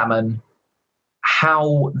to examine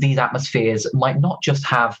how these atmospheres might not just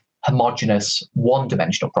have homogeneous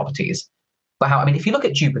one-dimensional properties, but how, I mean, if you look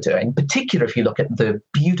at Jupiter, in particular, if you look at the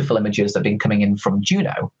beautiful images that have been coming in from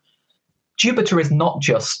Juno, Jupiter is not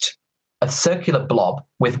just a circular blob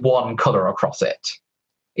with one color across it.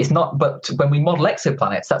 It's not, but when we model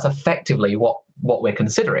exoplanets, that's effectively what we're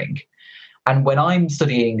considering. And when I'm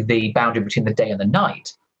studying the boundary between the day and the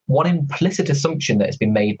night, one implicit assumption that has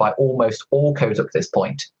been made by almost all codes up to this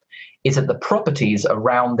point is that the properties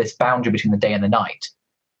around this boundary between the day and the night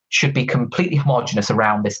should be completely homogeneous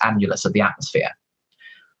around this annulus of the atmosphere.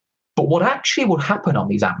 But what actually will happen on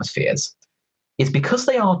these atmospheres is because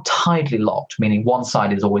they are tidally locked, meaning one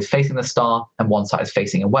side is always facing the star and one side is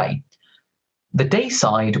facing away, the day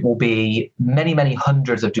side will be many, many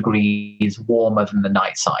hundreds of degrees warmer than the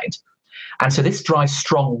night side. And so this drives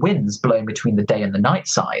strong winds blowing between the day and the night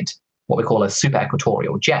side, what we call a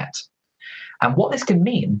superequatorial jet. And what this can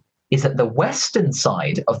mean is that the western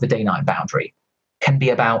side of the day-night boundary can be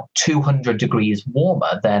about 200 degrees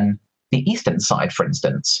warmer than the eastern side, for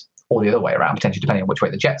instance, or the other way around, potentially depending on which way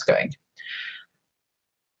the jet's going.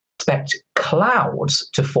 Expect clouds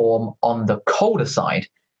to form on the colder side,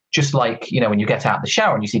 just like, when you get out of the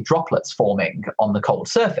shower and you see droplets forming on the cold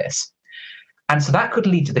surface. And so that could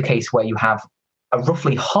lead to the case where you have a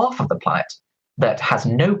roughly half of the planet that has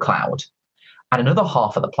no cloud and another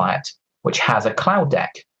half of the planet which has a cloud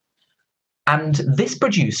deck. And this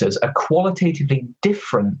produces a qualitatively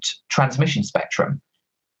different transmission spectrum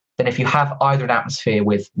than if you have either an atmosphere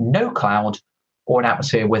with no cloud or an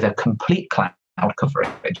atmosphere with a complete cloud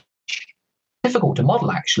coverage. Difficult to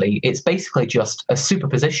model, actually. It's basically just a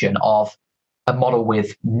superposition of a model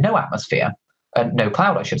with no atmosphere, no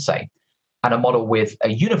cloud, I should say, and a model with a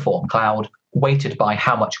uniform cloud weighted by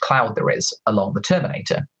how much cloud there is along the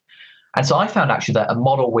terminator. And so I found actually that a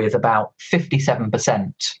model with about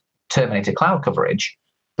 57% terminator cloud coverage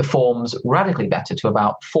performs radically better to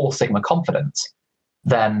about 4 sigma confidence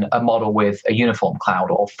than a model with a uniform cloud,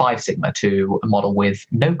 or 5 sigma to a model with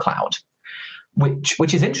no cloud,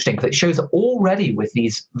 which is interesting because it shows that already with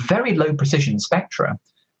these very low precision spectra,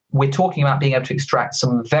 we're talking about being able to extract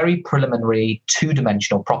some very preliminary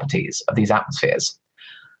 2-dimensional properties of these atmospheres.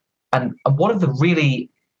 And one of the really,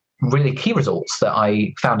 really key results that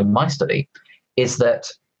I found in my study is that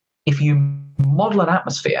if you model an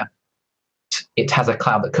atmosphere, it has a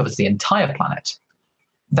cloud that covers the entire planet,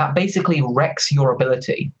 that basically wrecks your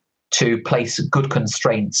ability to place good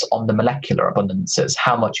constraints on the molecular abundances,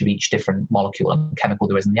 how much of each different molecule and chemical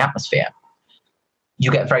there is in the atmosphere.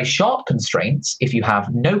 You get very sharp constraints if you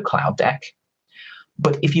have no cloud deck,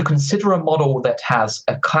 but if you consider a model that has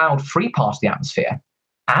a cloud-free part of the atmosphere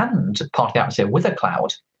and part of the atmosphere with a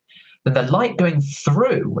cloud, then the light going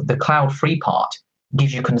through the cloud-free part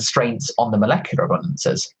gives you constraints on the molecular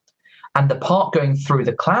abundances, and the part going through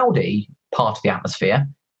the cloudy part of the atmosphere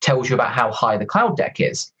tells you about how high the cloud deck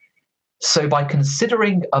is. So by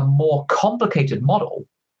considering a more complicated model,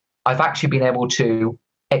 I've actually been able to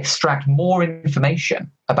extract more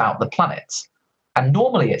information about the planets. And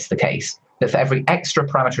normally it's the case that for every extra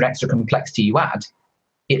parameter and extra complexity you add,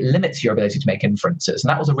 it limits your ability to make inferences. And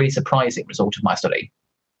that was a really surprising result of my study.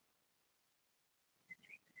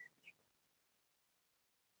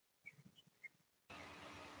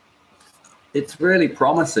 It's really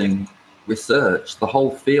promising research. The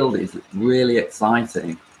whole field is really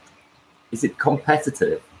exciting. Is it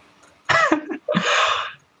competitive?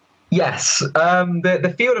 Yes,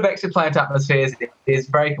 the field of exoplanet atmospheres is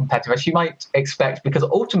very competitive, as you might expect, because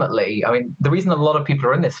ultimately, I mean, the reason a lot of people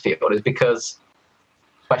are in this field is because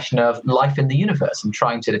the question of life in the universe and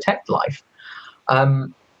trying to detect life.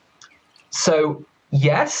 So,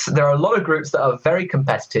 yes, there are a lot of groups that are very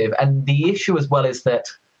competitive, and the issue as well is that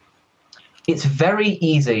it's very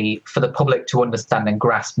easy for the public to understand and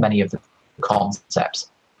grasp many of the concepts.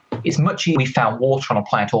 It's much easier we found water on a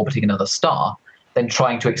planet orbiting another star than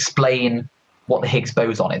trying to explain what the Higgs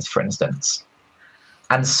boson is, for instance.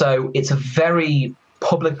 And so it's a very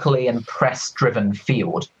publicly and press-driven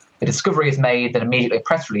field. The discovery is made, then immediately a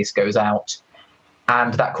press release goes out,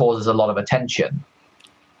 and that causes a lot of attention.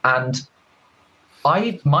 And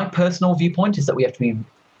my personal viewpoint is that we have to be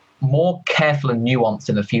more careful and nuanced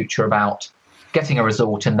in the future about getting a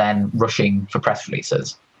result and then rushing for press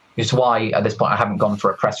releases. Which is why, at this point, I haven't gone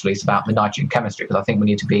for a press release about the nitrogen chemistry, because I think we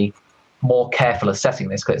need to be more careful assessing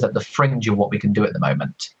this, because it's at the fringe of what we can do at the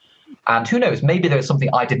moment. And who knows, maybe there's something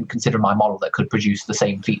I didn't consider in my model that could produce the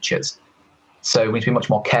same features. So we need to be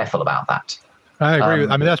much more careful about that. I agree.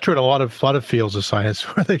 I mean, that's true in a lot of fields of science,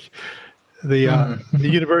 where the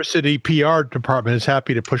university PR department is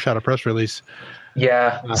happy to push out a press release.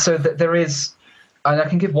 Yeah, so there is, and I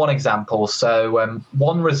can give one example. So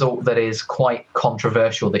one result that is quite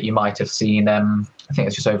controversial that you might have seen, I think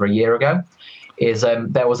it's just over a year ago, is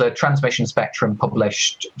there was a transmission spectrum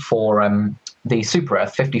published for the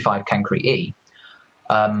super-Earth 55 Cancri E,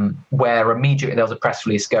 where immediately there was a press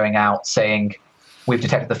release going out saying, we've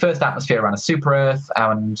detected the first atmosphere around a super-Earth,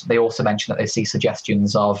 and they also mentioned that they see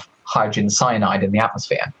suggestions of hydrogen cyanide in the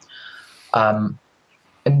atmosphere. And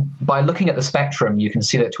by looking at the spectrum, you can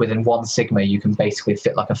see that within 1 sigma, you can basically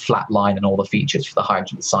fit like a flat line and all the features for the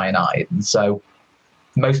hydrogen cyanide. And so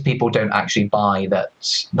most people don't actually buy that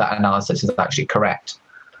analysis is actually correct.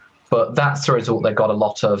 But that's the result that got a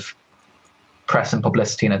lot of press and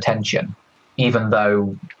publicity and attention, even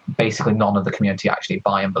though basically none of the community actually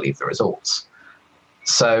buy and believe the results.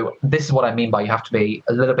 So this is what I mean by you have to be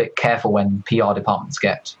a little bit careful when PR departments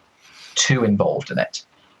get too involved in it.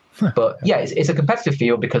 But yeah, it's a competitive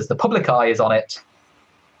field because the public eye is on it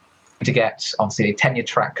to get, obviously, tenure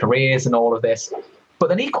track careers and all of this. But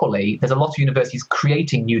then equally, there's a lot of universities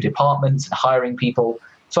creating new departments and hiring people.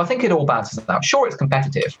 So I think it all balances out. Sure, it's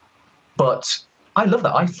competitive, but I love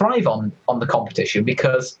that. I thrive on the competition,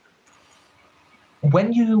 because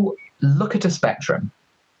when you look at a spectrum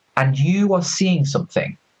and you are seeing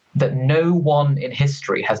something that no one in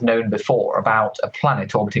history has known before about a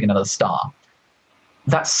planet orbiting another star,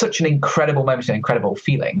 that's such an incredible moment, an incredible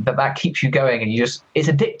feeling that keeps you going, and it's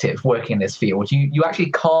addictive working in this field. You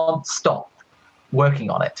actually can't stop working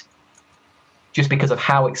on it just because of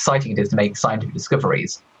how exciting it is to make scientific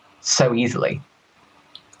discoveries so easily.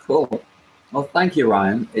 Cool. Well, thank you,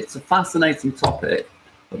 Ryan. It's a fascinating topic.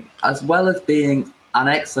 As well as being an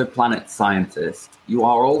exoplanet scientist, you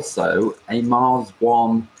are also a Mars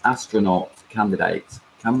One astronaut candidate.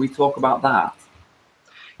 Can we talk about that?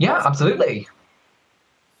 Yeah, absolutely.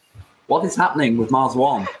 What is happening with Mars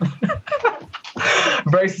One?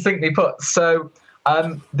 Very succinctly put. So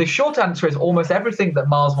the short answer is almost everything that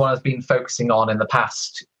Mars One has been focusing on in the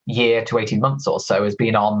past year to 18 months or so has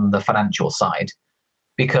been on the financial side.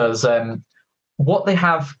 Because what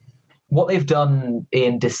they've done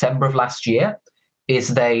in December of last year is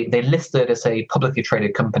they listed as a publicly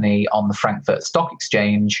traded company on the Frankfurt Stock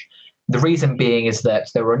Exchange. The reason being is that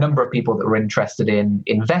there were a number of people that were interested in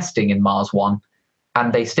investing in Mars One,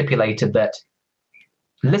 and they stipulated that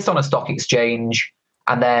list on a stock exchange,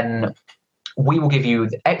 and then we will give you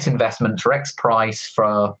X investment for X price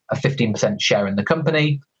for a 15% share in the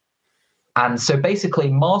company. And so basically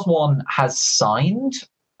Mars One has signed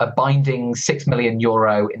a binding €6 million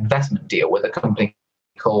investment deal with a company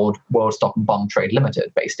called World Stock and Bond Trade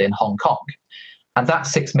Limited, based in Hong Kong. And that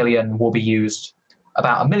 6 million will be used,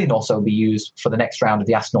 about $1 million or so will be used for the next round of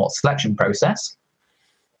the astronaut selection process,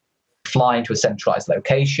 flying to a centralized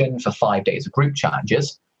location for 5 days of group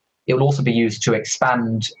challenges. It will also be used to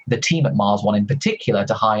expand the team at Mars One, in particular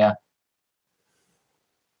to hire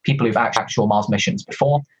people who've actual Mars missions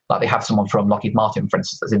before. Like they have someone from Lockheed Martin, for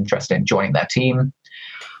instance, that's interested in joining their team.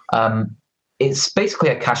 It's basically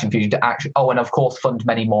a cash infusion to actually, and of course fund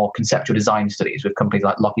many more conceptual design studies with companies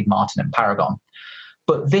like Lockheed Martin and Paragon.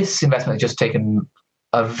 But this investment has just taken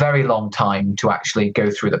a very long time to actually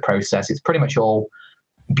go through the process. It's pretty much all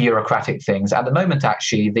bureaucratic things. At the moment,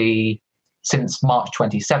 actually, since March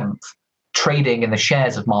 27th, trading in the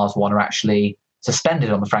shares of Mars One are actually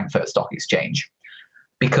suspended on the Frankfurt Stock Exchange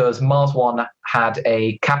because Mars One had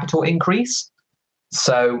a capital increase.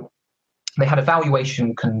 So they had a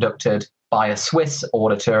valuation conducted by a Swiss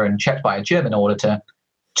auditor and checked by a German auditor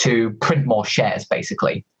to print more shares,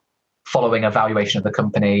 basically, following a valuation of the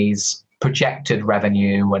company's projected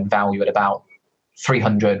revenue and value at about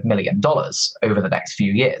 $300 million over the next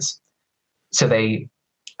few years. So they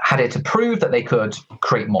had it to prove that they could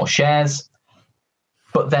create more shares.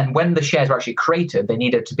 But then when the shares were actually created, they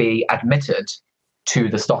needed to be admitted to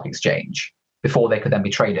the stock exchange before they could then be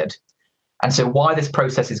traded. And so while this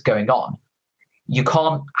process is going on, you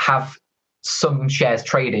can't have some shares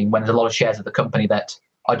trading when there's a lot of shares of the company that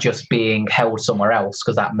are just being held somewhere else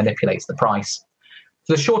because that manipulates the price.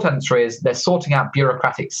 So the short answer is they're sorting out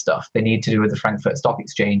bureaucratic stuff they need to do with the Frankfurt Stock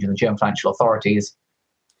Exchange and the German financial authorities.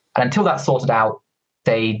 And until that's sorted out,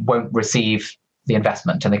 they won't receive the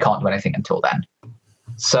investment and they can't do anything until then.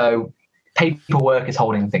 So paperwork is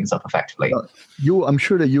holding things up effectively. I'm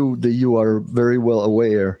sure that you are very well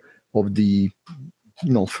aware of the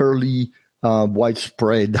fairly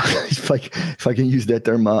widespread, if I can use that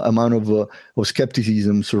term, amount of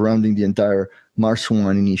skepticism surrounding the entire Mars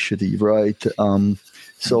One initiative, right?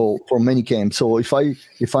 So for many camps. So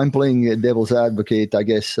if I'm playing devil's advocate, I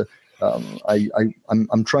guess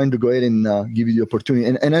I'm trying to go ahead and give you the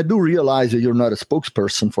opportunity. And I do realize that you're not a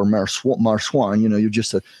spokesperson for Mars One. You're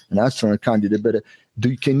just an astronaut candidate. But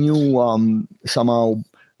can you somehow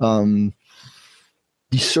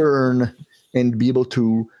discern and be able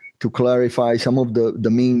to clarify some of the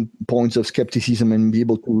main points of skepticism and be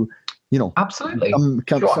able to, absolutely.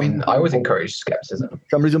 I always encourage skepticism.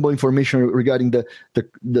 Some reasonable information regarding the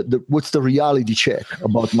what's the reality check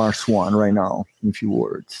about Mars One right now, in a few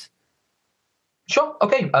words. Sure.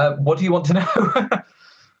 Okay. What do you want to know?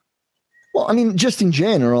 Well, I mean, just in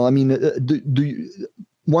general. I mean,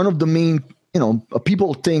 one of the main,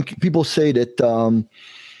 people say that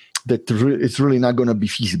it's really not going to be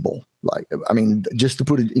feasible. Like, I mean, just to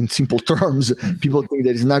put it in simple terms, people think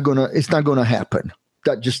that it's not gonna happen.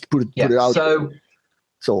 That just put it out.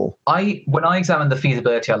 So when I examine the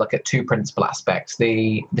feasibility, I look at two principal aspects: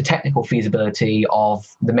 the technical feasibility of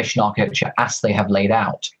the mission architecture as they have laid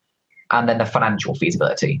out, and then the financial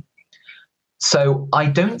feasibility. So I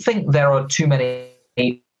don't think there are too many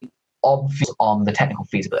obvious on the technical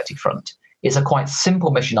feasibility front. It's a quite simple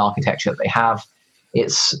mission architecture that they have.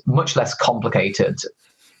 It's much less complicated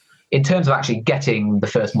in terms of actually getting the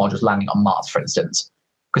first modules landing on Mars, for instance,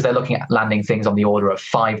 because they're looking at landing things on the order of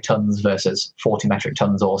 5 tons versus 40 metric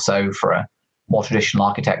tons or so for a more traditional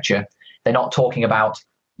architecture. They're not talking about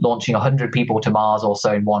launching 100 people to Mars or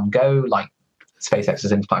so in one go, like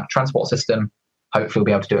SpaceX's interplanetary transport system. Hopefully we'll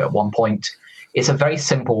be able to do it at one point. It's a very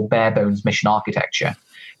simple, bare bones mission architecture.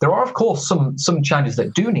 There are, of course, some challenges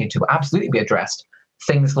that do need to absolutely be addressed.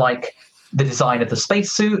 Things like the design of the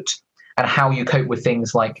spacesuit and how you cope with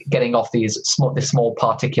things like getting off this small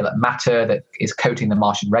particulate matter that is coating the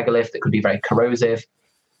Martian regolith that could be very corrosive.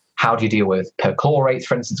 How do you deal with perchlorates,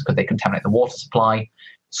 for instance? Could they contaminate the water supply?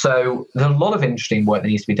 So there's a lot of interesting work that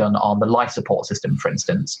needs to be done on the life support system, for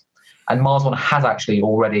instance. And Mars One has actually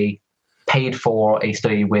already paid for a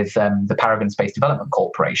study with the Paragon Space Development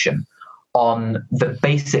Corporation on the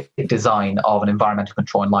basic design of an environmental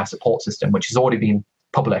control and life support system, which has already been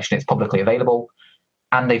published and it's publicly available.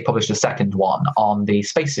 And they've published a second one on the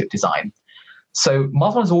spacesuit design. So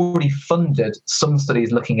Mars One has already funded some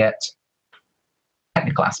studies looking at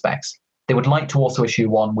technical aspects. They would like to also issue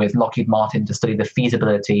one with Lockheed Martin to study the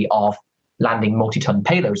feasibility of landing multi-ton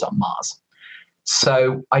payloads on Mars.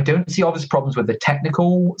 So I don't see obvious problems with the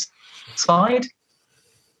technical side.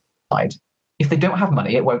 If they don't have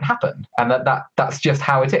money, it won't happen. And that's just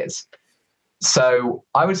how it is. So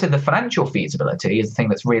I would say the financial feasibility is the thing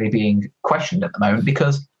that's really being questioned at the moment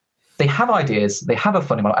because they have ideas, they have a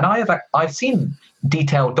funding model, and I've seen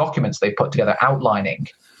detailed documents they put together outlining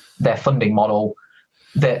their funding model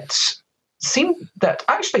that seem that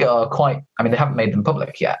actually are quite. I mean, they haven't made them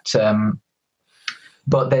public yet,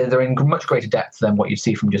 but they're in much greater depth than what you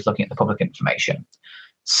see from just looking at the public information.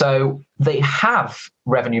 So they have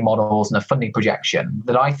revenue models and a funding projection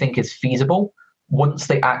that I think is feasible once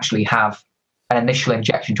they actually have an initial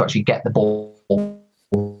injection to actually get the ball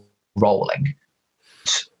rolling.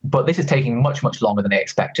 But this is taking much, much longer than they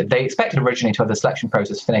expected. They expected originally to have the selection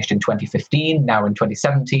process finished in 2015, now we're in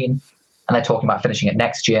 2017, and they're talking about finishing it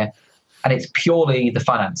next year. And it's purely the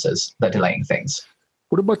finances that are delaying things.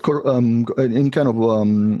 What about any kind of,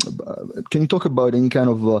 can you talk about any kind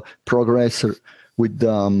of progress with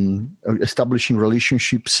establishing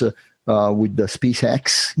relationships with the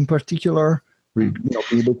SpaceX in particular?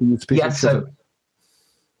 Able to use SpaceX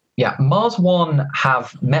Yeah, Mars One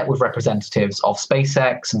have met with representatives of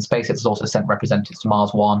SpaceX, and SpaceX has also sent representatives to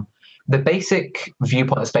Mars One. The basic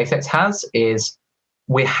viewpoint that SpaceX has is,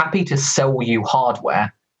 we're happy to sell you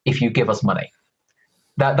hardware if you give us money.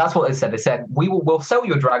 That's what they said. They said, we'll sell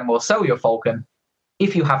you a Dragon, we'll sell you a Falcon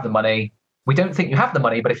if you have the money. We don't think you have the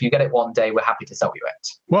money, but if you get it one day, we're happy to sell you it.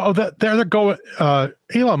 Well, they're going.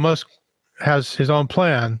 Elon Musk has his own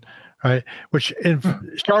plan, right? Which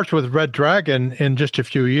starts with Red Dragon in just a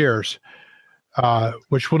few years,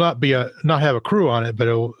 which will not have a crew on it, but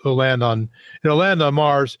it'll land on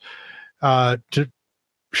Mars to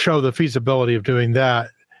show the feasibility of doing that,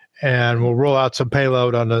 and we'll roll out some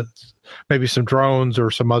payload on maybe some drones or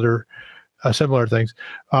some other similar things.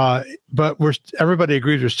 But everybody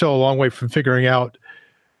agrees we're still a long way from figuring out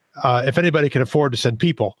if anybody can afford to send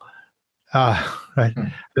people. Right?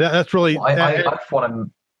 That's really. Well, I want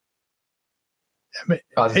to.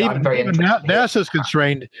 I'm very interested. NASA's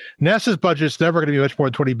constrained. NASA's budget's never going to be much more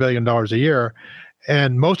than $20 billion a year,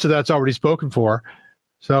 and most of that's already spoken for.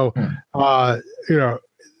 So,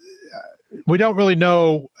 we don't really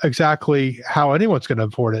know exactly how anyone's going to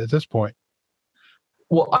afford it at this point.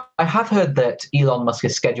 Well, I have heard that Elon Musk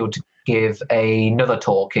is scheduled to give another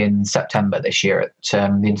talk in September this year at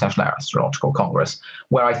the International Astronautical Congress,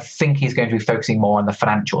 where I think he's going to be focusing more on the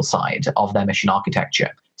financial side of their mission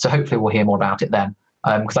architecture. So hopefully we'll hear more about it then,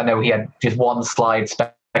 because I know he had just one slide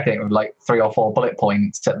speculating with like 3 or 4 bullet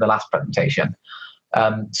points at the last presentation.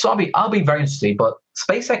 So I'll be very interested. But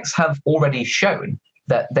SpaceX have already shown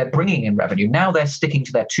that they're bringing in revenue. Now they're sticking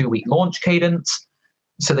to their 2-week launch cadence.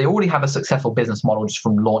 So they already have a successful business model just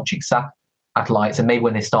from launching satellites, and maybe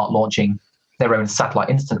when they start launching their own satellite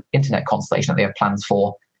internet constellation that they have plans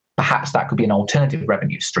for, perhaps that could be an alternative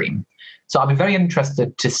revenue stream. So I'll be very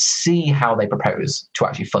interested to see how they propose to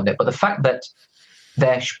actually fund it. But the fact that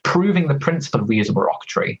they're proving the principle of reusable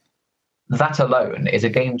rocketry, that alone is a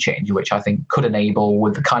game changer, which I think could enable,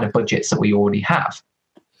 with the kind of budgets that we already have,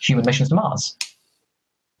 human missions to Mars.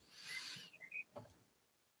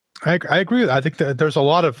 I agree. I think that there's a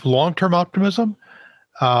lot of long-term optimism.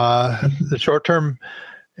 The short-term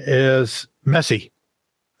is messy.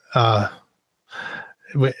 But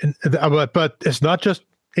it's not just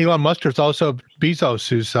Elon Musk. There's also Bezos,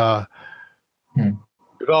 who's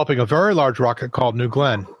developing a very large rocket called New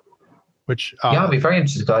Glenn. Which I'll be very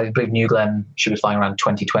interested, because I believe New Glenn should be flying around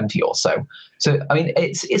 2020 or so. So, I mean,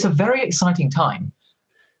 it's a very exciting time.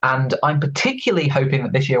 And I'm particularly hoping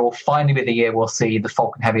that this year will finally be the year we'll see the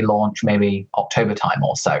Falcon Heavy launch, maybe October time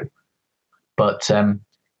or so. But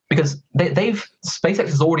because SpaceX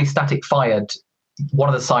has already static fired one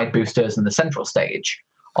of the side boosters in the central stage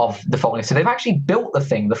of the Falcon. So they've actually built the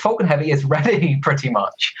thing. The Falcon Heavy is ready pretty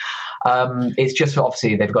much. It's just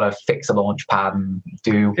obviously they've got to fix a launch pad and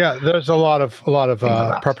do. Yeah, there's a lot of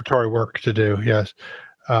preparatory work to do. Yes.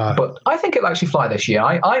 But I think it'll actually fly this year.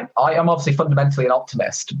 I am obviously fundamentally an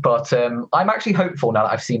optimist, but I'm actually hopeful now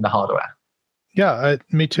that I've seen the hardware. Yeah,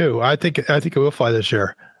 me too. I think it will fly this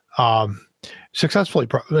year, successfully.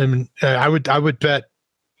 I mean, I would bet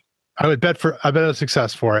a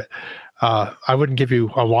success for it. I wouldn't give you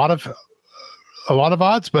a lot of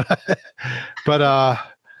odds, but I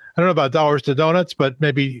don't know about dollars to donuts, but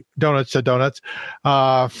maybe donuts to donuts.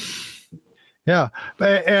 Yeah,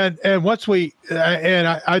 and once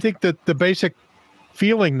I think that the basic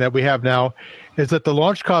feeling that we have now is that the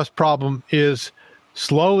launch cost problem is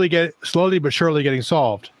slowly but surely getting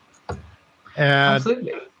solved. And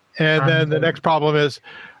absolutely. And then the next problem is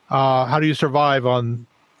how do you survive on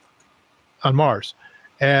Mars?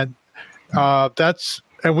 And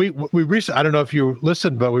we recently, I don't know if you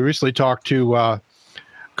listened, but we recently talked to a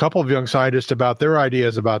couple of young scientists about their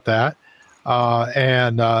ideas about that.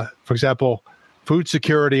 For example, food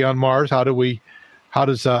security on Mars. How do we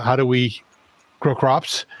grow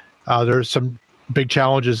crops? There's some big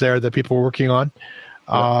challenges there that people are working on.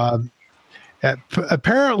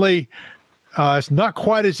 Apparently, it's not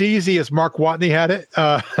quite as easy as Mark Watney had it.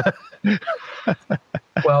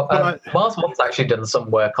 Mars One's actually done some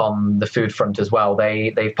work on the food front as well.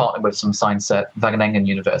 They've partnered with some science at Wageningen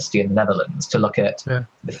University in the Netherlands to look at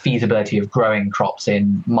the feasibility of growing crops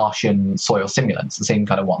in Martian soil simulants, the same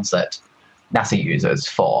kind of ones that NASA uses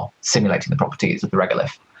for simulating the properties of the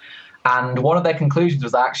regolith. And one of their conclusions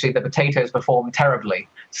was that actually the potatoes perform terribly.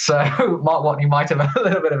 So Mark Watney might have a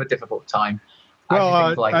little bit of a difficult time.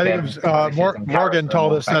 Well, I think Morgan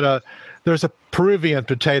told us that there's a Peruvian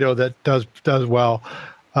potato that does well.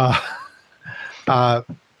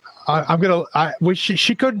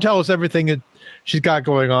 She couldn't tell us everything that she's got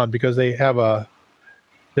going on because they're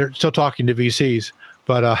still talking to VCs,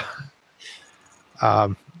 but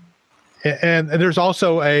And there's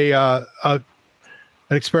also an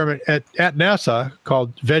experiment at NASA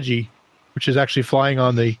called Veggie, which is actually flying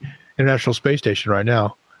on the International Space Station right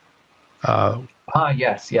now.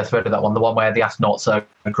 Yes, I've heard of that one. The one where the astronauts are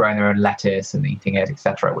growing their own lettuce and eating it,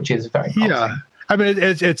 etc., which is very promising. Yeah, I mean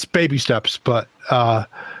it's baby steps, but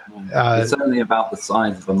it's only about the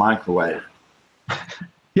size of a microwave.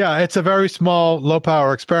 Yeah, it's a very small,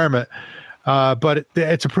 low-power experiment, but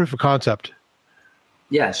it's a proof of concept.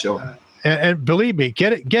 Yeah, sure. And believe me,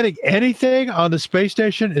 getting anything on the space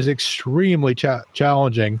station is extremely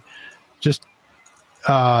challenging, just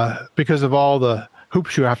because of all the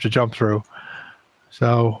hoops you have to jump through.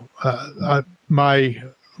 So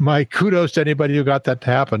my kudos to anybody who got that to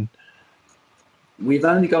happen. We've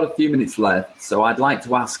only got a few minutes left, so I'd like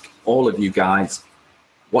to ask all of you guys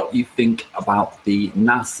what you think about the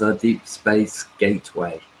NASA Deep Space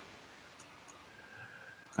Gateway.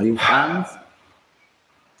 Are you fans?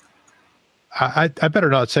 I better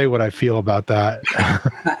not say what I feel about that.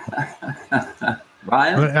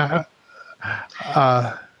 Ryan?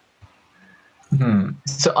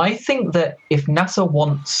 So I think that if NASA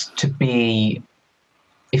wants to be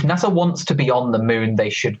on the moon, they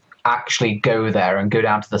should actually go there and go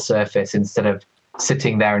down to the surface instead of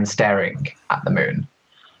sitting there and staring at the moon.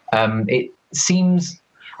 It seems,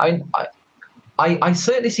 I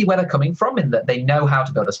certainly see where they're coming from in that they know how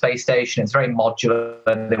to build a space station. It's very modular,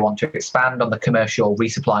 and they want to expand on the commercial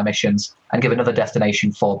resupply missions and give another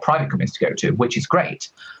destination for private companies to go to, which is great.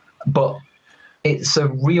 But it's a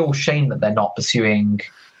real shame that they're not pursuing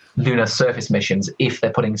lunar surface missions if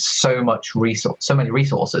they're putting so many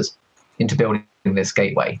resources into building this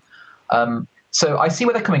gateway. So I see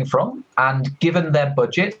where they're coming from, and given their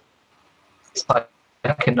budget, I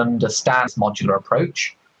can understand this modular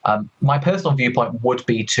approach. My personal viewpoint would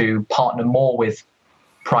be to partner more with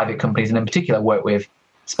private companies, and in particular work with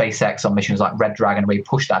SpaceX on missions like Red Dragon, really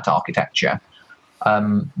push that architecture.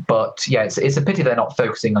 But yeah, it's a pity they're not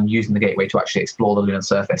focusing on using the gateway to actually explore the lunar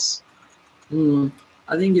surface.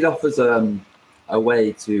 I think it offers a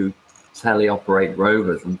way to teleoperate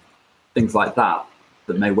rovers and things like that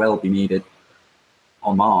may well be needed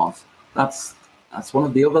on Mars. That's one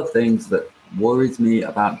of the other things that worries me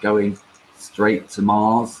about going straight to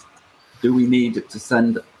Mars. Do we need to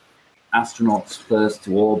send astronauts first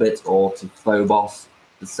to orbit or to Phobos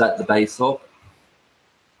to set the base up?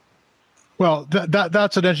 Well,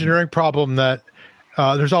 that's an engineering problem that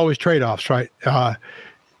there's always trade-offs, right?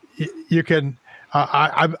 You can.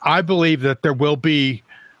 I believe that there will be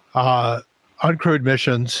uncrewed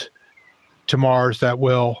missions to Mars that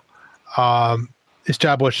will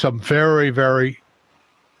establish some very, very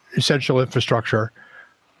essential infrastructure.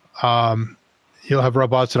 You'll have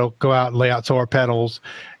robots that'll go out and lay out solar panels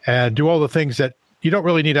and do all the things that you don't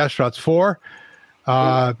really need astronauts for.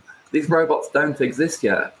 These robots don't exist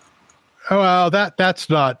yet. Well, that's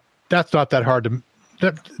not that hard to.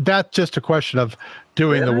 That's just a question of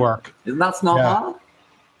doing the work. That's not hard.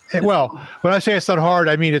 Well, when I say it's not hard,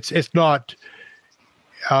 I mean it's not.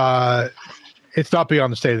 It's not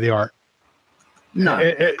beyond the state of the art. No,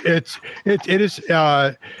 it is.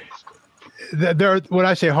 When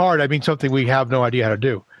I say hard, I mean something we have no idea how to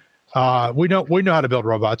do. We know how to build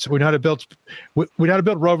robots. We know how to build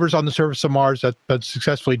rovers on the surface of Mars. That's been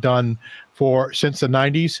successfully done since the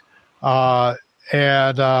 90s.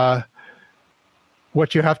 And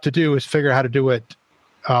what you have to do is figure out how to do it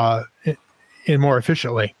in more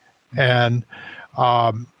efficiently. And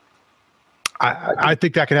I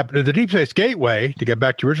think that can happen. The Deep Space Gateway, to get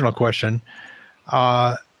back to your original question,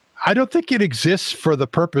 I don't think it exists for the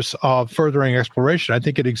purpose of furthering exploration. I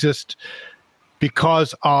think it exists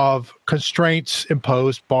because of constraints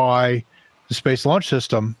imposed by the Space Launch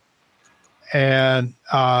System and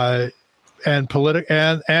the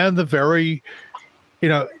very,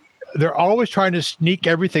 they're always trying to sneak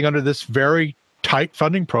everything under this very tight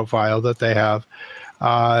funding profile that they have,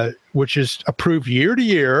 which is approved year to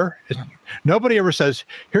year. Nobody ever says,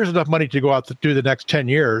 here's enough money to go out to do the next 10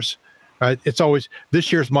 years. Right? It's always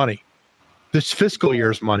this year's money, this fiscal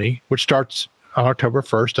year's money, which starts on October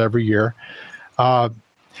 1st every year.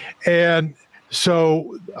 And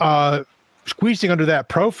so squeezing under that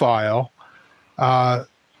profile,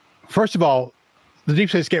 first of all, the Deep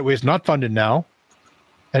Space Gateway is not funded now,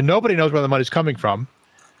 and nobody knows where the money's coming from.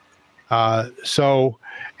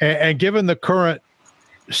 And given the current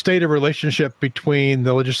state of relationship between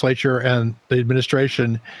the legislature and the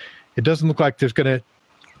administration, it doesn't look like there's going to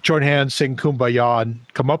join hands, sing Kumbaya, and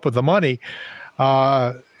come up with the money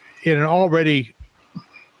in an already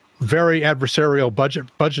very adversarial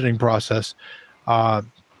budgeting process.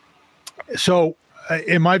 So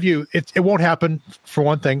in my view, it won't happen. For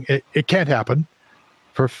one thing, it can't happen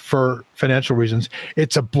for financial reasons.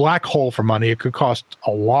 It's a black hole for money. It could cost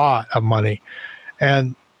a lot of money,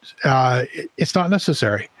 and it's not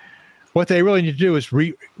necessary. What they really need to do is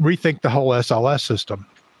rethink the whole SLS system,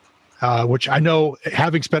 which I know,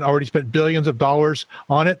 having already spent billions of dollars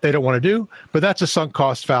on it, they don't want to do. But that's a sunk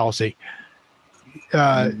cost fallacy.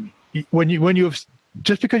 When you have,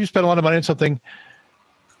 just because you spend a lot of money on something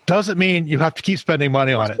doesn't mean you have to keep spending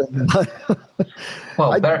money on it.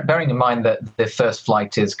 Well, bearing in mind that the first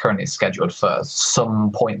flight is currently scheduled for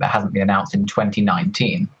some point that hasn't been announced in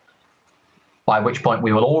 2019, by which point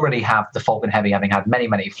we will already have the Falcon Heavy having had many,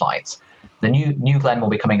 many flights. The new Glenn will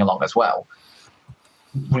be coming along as well.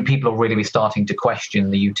 People will really be starting to question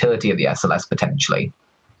the utility of the SLS potentially.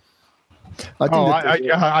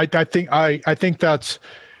 I think that's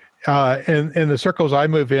in the circles I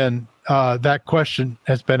move in. That question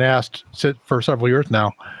has been asked for several years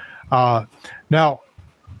now. Now,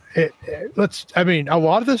 a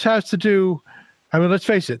lot of this has to do. Let's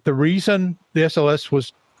face it. The reason the SLS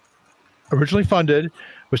was originally funded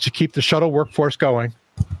was to keep the shuttle workforce going,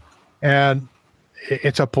 and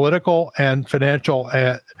it's a political and financial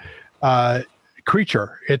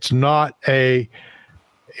creature. It's not an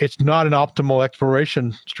optimal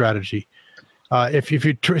exploration strategy. If you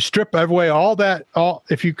strip away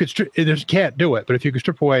if you could, you can't do it. But if you could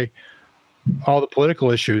strip away all the political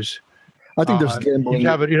issues, I think there's gambling.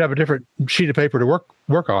 You'd have a different sheet of paper to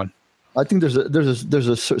work on. I think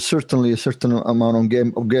certainly a certain amount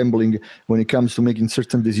of gambling when it comes to making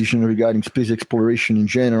certain decisions regarding space exploration in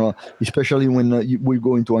general, especially when we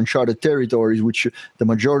go into uncharted territories, which the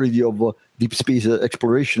majority of deep space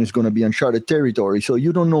exploration is going to be uncharted territory. So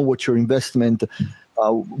you don't know what your investment,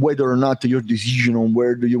 whether or not your decision on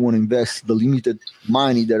where do you want to invest the limited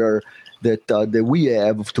money that we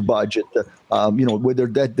have to budget, whether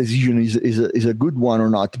that decision is a good one or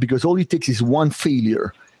not, because all it takes is one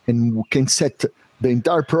failure and can set the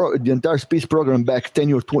entire space program back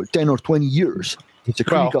 10 or 20 years. It's a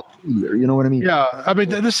critical failure. You know what I mean? Yeah.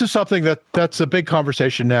 This is something that's a big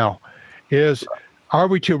conversation now. Are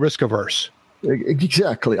we too risk averse?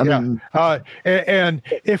 Exactly. And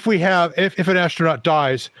if an astronaut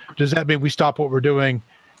dies, does that mean we stop what we're doing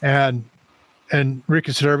and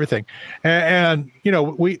reconsider everything?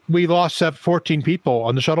 We lost 14 people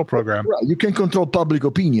on the shuttle program. Right. You can control public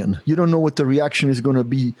opinion. You don't know what the reaction is going to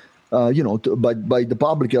be, by the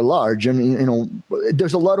public at large. And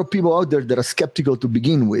there's a lot of people out there that are skeptical to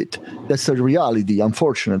begin with. That's a reality,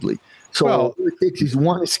 unfortunately. So all it takes is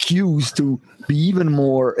one excuse to be even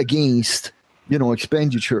more against,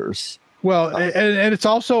 expenditures. Well, and it's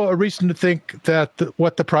also a reason to think that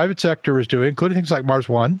what the private sector is doing, including things like Mars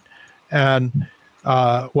One, and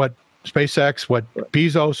what SpaceX, what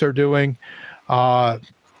Bezos are doing, are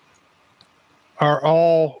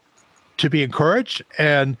all to be encouraged,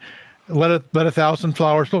 and let a thousand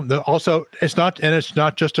flowers bloom. Also, it's not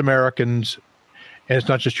just Americans, and it's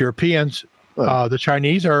not just Europeans. The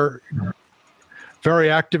Chinese are very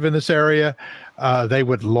active in this area. They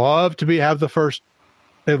would love to have the first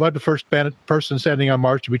person standing on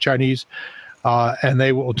Mars to be Chinese, and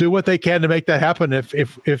they will do what they can to make that happen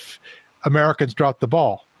if Americans drop the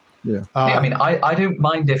ball. Yeah. I don't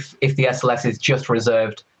mind if the SLS is just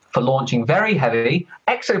reserved for launching very heavy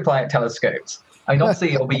exoplanet telescopes.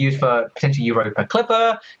 Obviously it'll be used for potentially Europa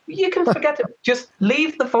Clipper. You can forget it. Just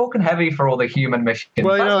leave the Falcon Heavy for all the human missions.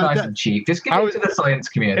 Well, that's nice and cheap. Just give it to the science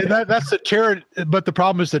community. That's the tyranny. But the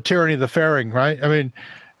problem is the tyranny of the fairing, right?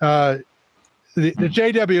 The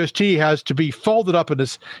JWST has to be folded up in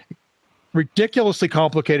this ridiculously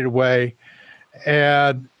complicated way,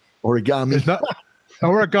 and origami. It's not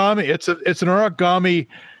origami. It's an origami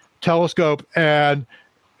telescope, and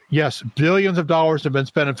yes, billions of dollars have been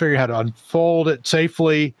spent in figuring out how to unfold it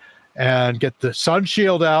safely and get the sun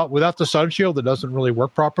shield out. Without the sun shield, it doesn't really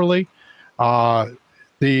work properly. It's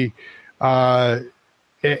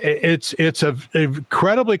an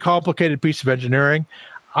incredibly complicated piece of engineering.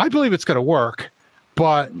 I believe it's going to work,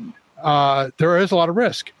 but there is a lot of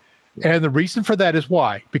risk. And the reason for that is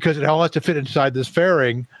why? Because it all has to fit inside this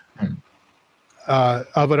fairing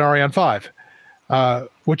of an Ariane 5.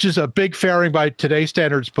 Which is a big fairing by today's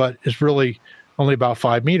standards, but is really only about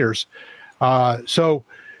 5 meters. That's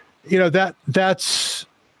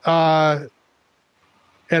and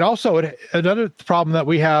also another problem that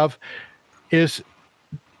we have is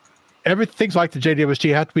things like the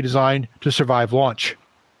JWST have to be designed to survive launch.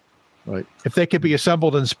 Right. If they could be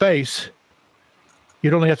assembled in space,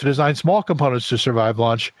 you'd only have to design small components to survive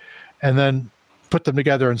launch, and then put them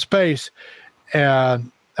together in space,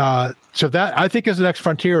 and So that I think is the next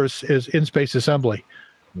frontier is in space assembly.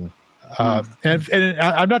 And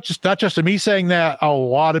I'm not just me saying that. A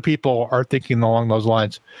lot of people are thinking along those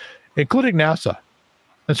lines, including NASA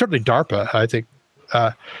and certainly DARPA. I think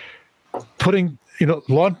putting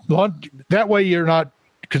that way you're not.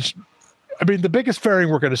 I mean, the biggest fairing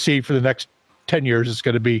we're going to see for the next 10 years is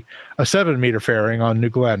going to be a 7-meter fairing on New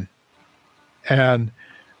Glenn, and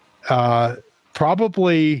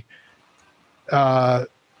probably not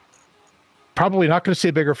going to see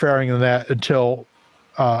a bigger fairing than that until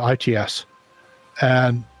ITS,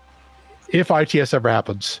 and if ITS ever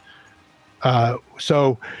happens.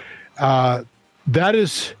 So that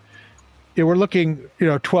is, we're looking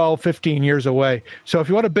 12, 15 years away. So if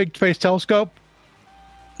you want a big space telescope,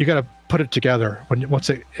 you got to put it together. You got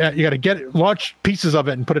to launch pieces of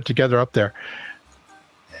it and put it together up there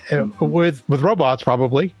with robots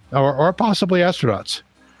probably, or possibly astronauts.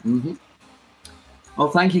 Mm-hmm. Well,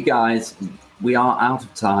 thank you guys. We are out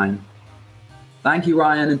of time. Thank you,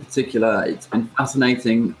 Ryan, in particular. It's been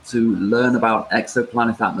fascinating to learn about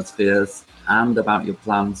exoplanet atmospheres and about your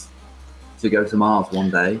plans to go to Mars one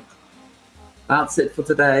day. That's it for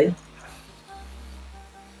today.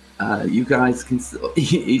 You guys can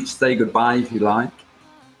each say goodbye if you like.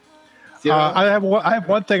 I have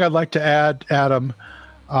one thing I'd like to add, Adam.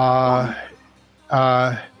 And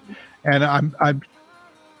I'm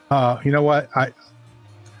you know what?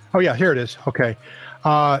 Oh yeah, here it is. Okay.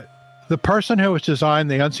 The person who has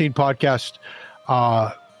designed the Unseen Podcast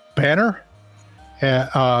banner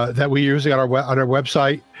that we use on our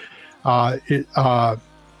website, I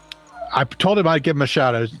told him I'd give him a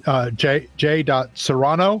shout out. J.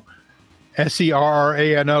 Serrano,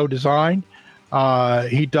 Serrano design.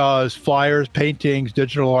 He does flyers, paintings,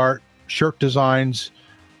 digital art, shirt designs,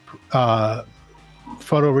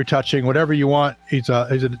 photo retouching, whatever you want. He's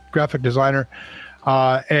a graphic designer,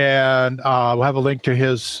 and we'll have a link to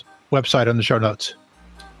his website on the show notes.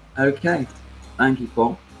 Okay, thank you,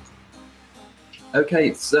 Paul.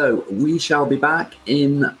 Okay, so we shall be back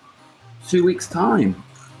in 2 weeks' time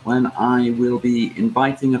when I will be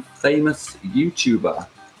inviting a famous YouTuber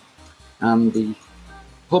and the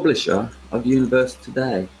publisher of Universe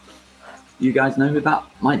Today. You guys know who that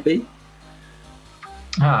might be?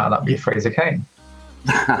 That'd be Fraser Kane.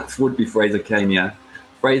 That would be Fraser Kane, yeah.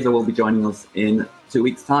 Fraser will be joining us in 2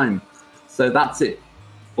 weeks' time. So that's it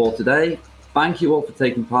for today. Thank you all for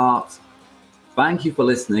taking part. Thank you for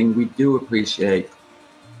listening. We do appreciate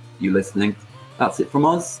you listening. That's it from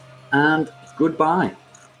us, and goodbye.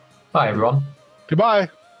 Bye, everyone. Goodbye.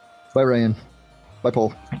 Bye, Ryan. Bye,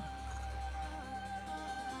 Paul.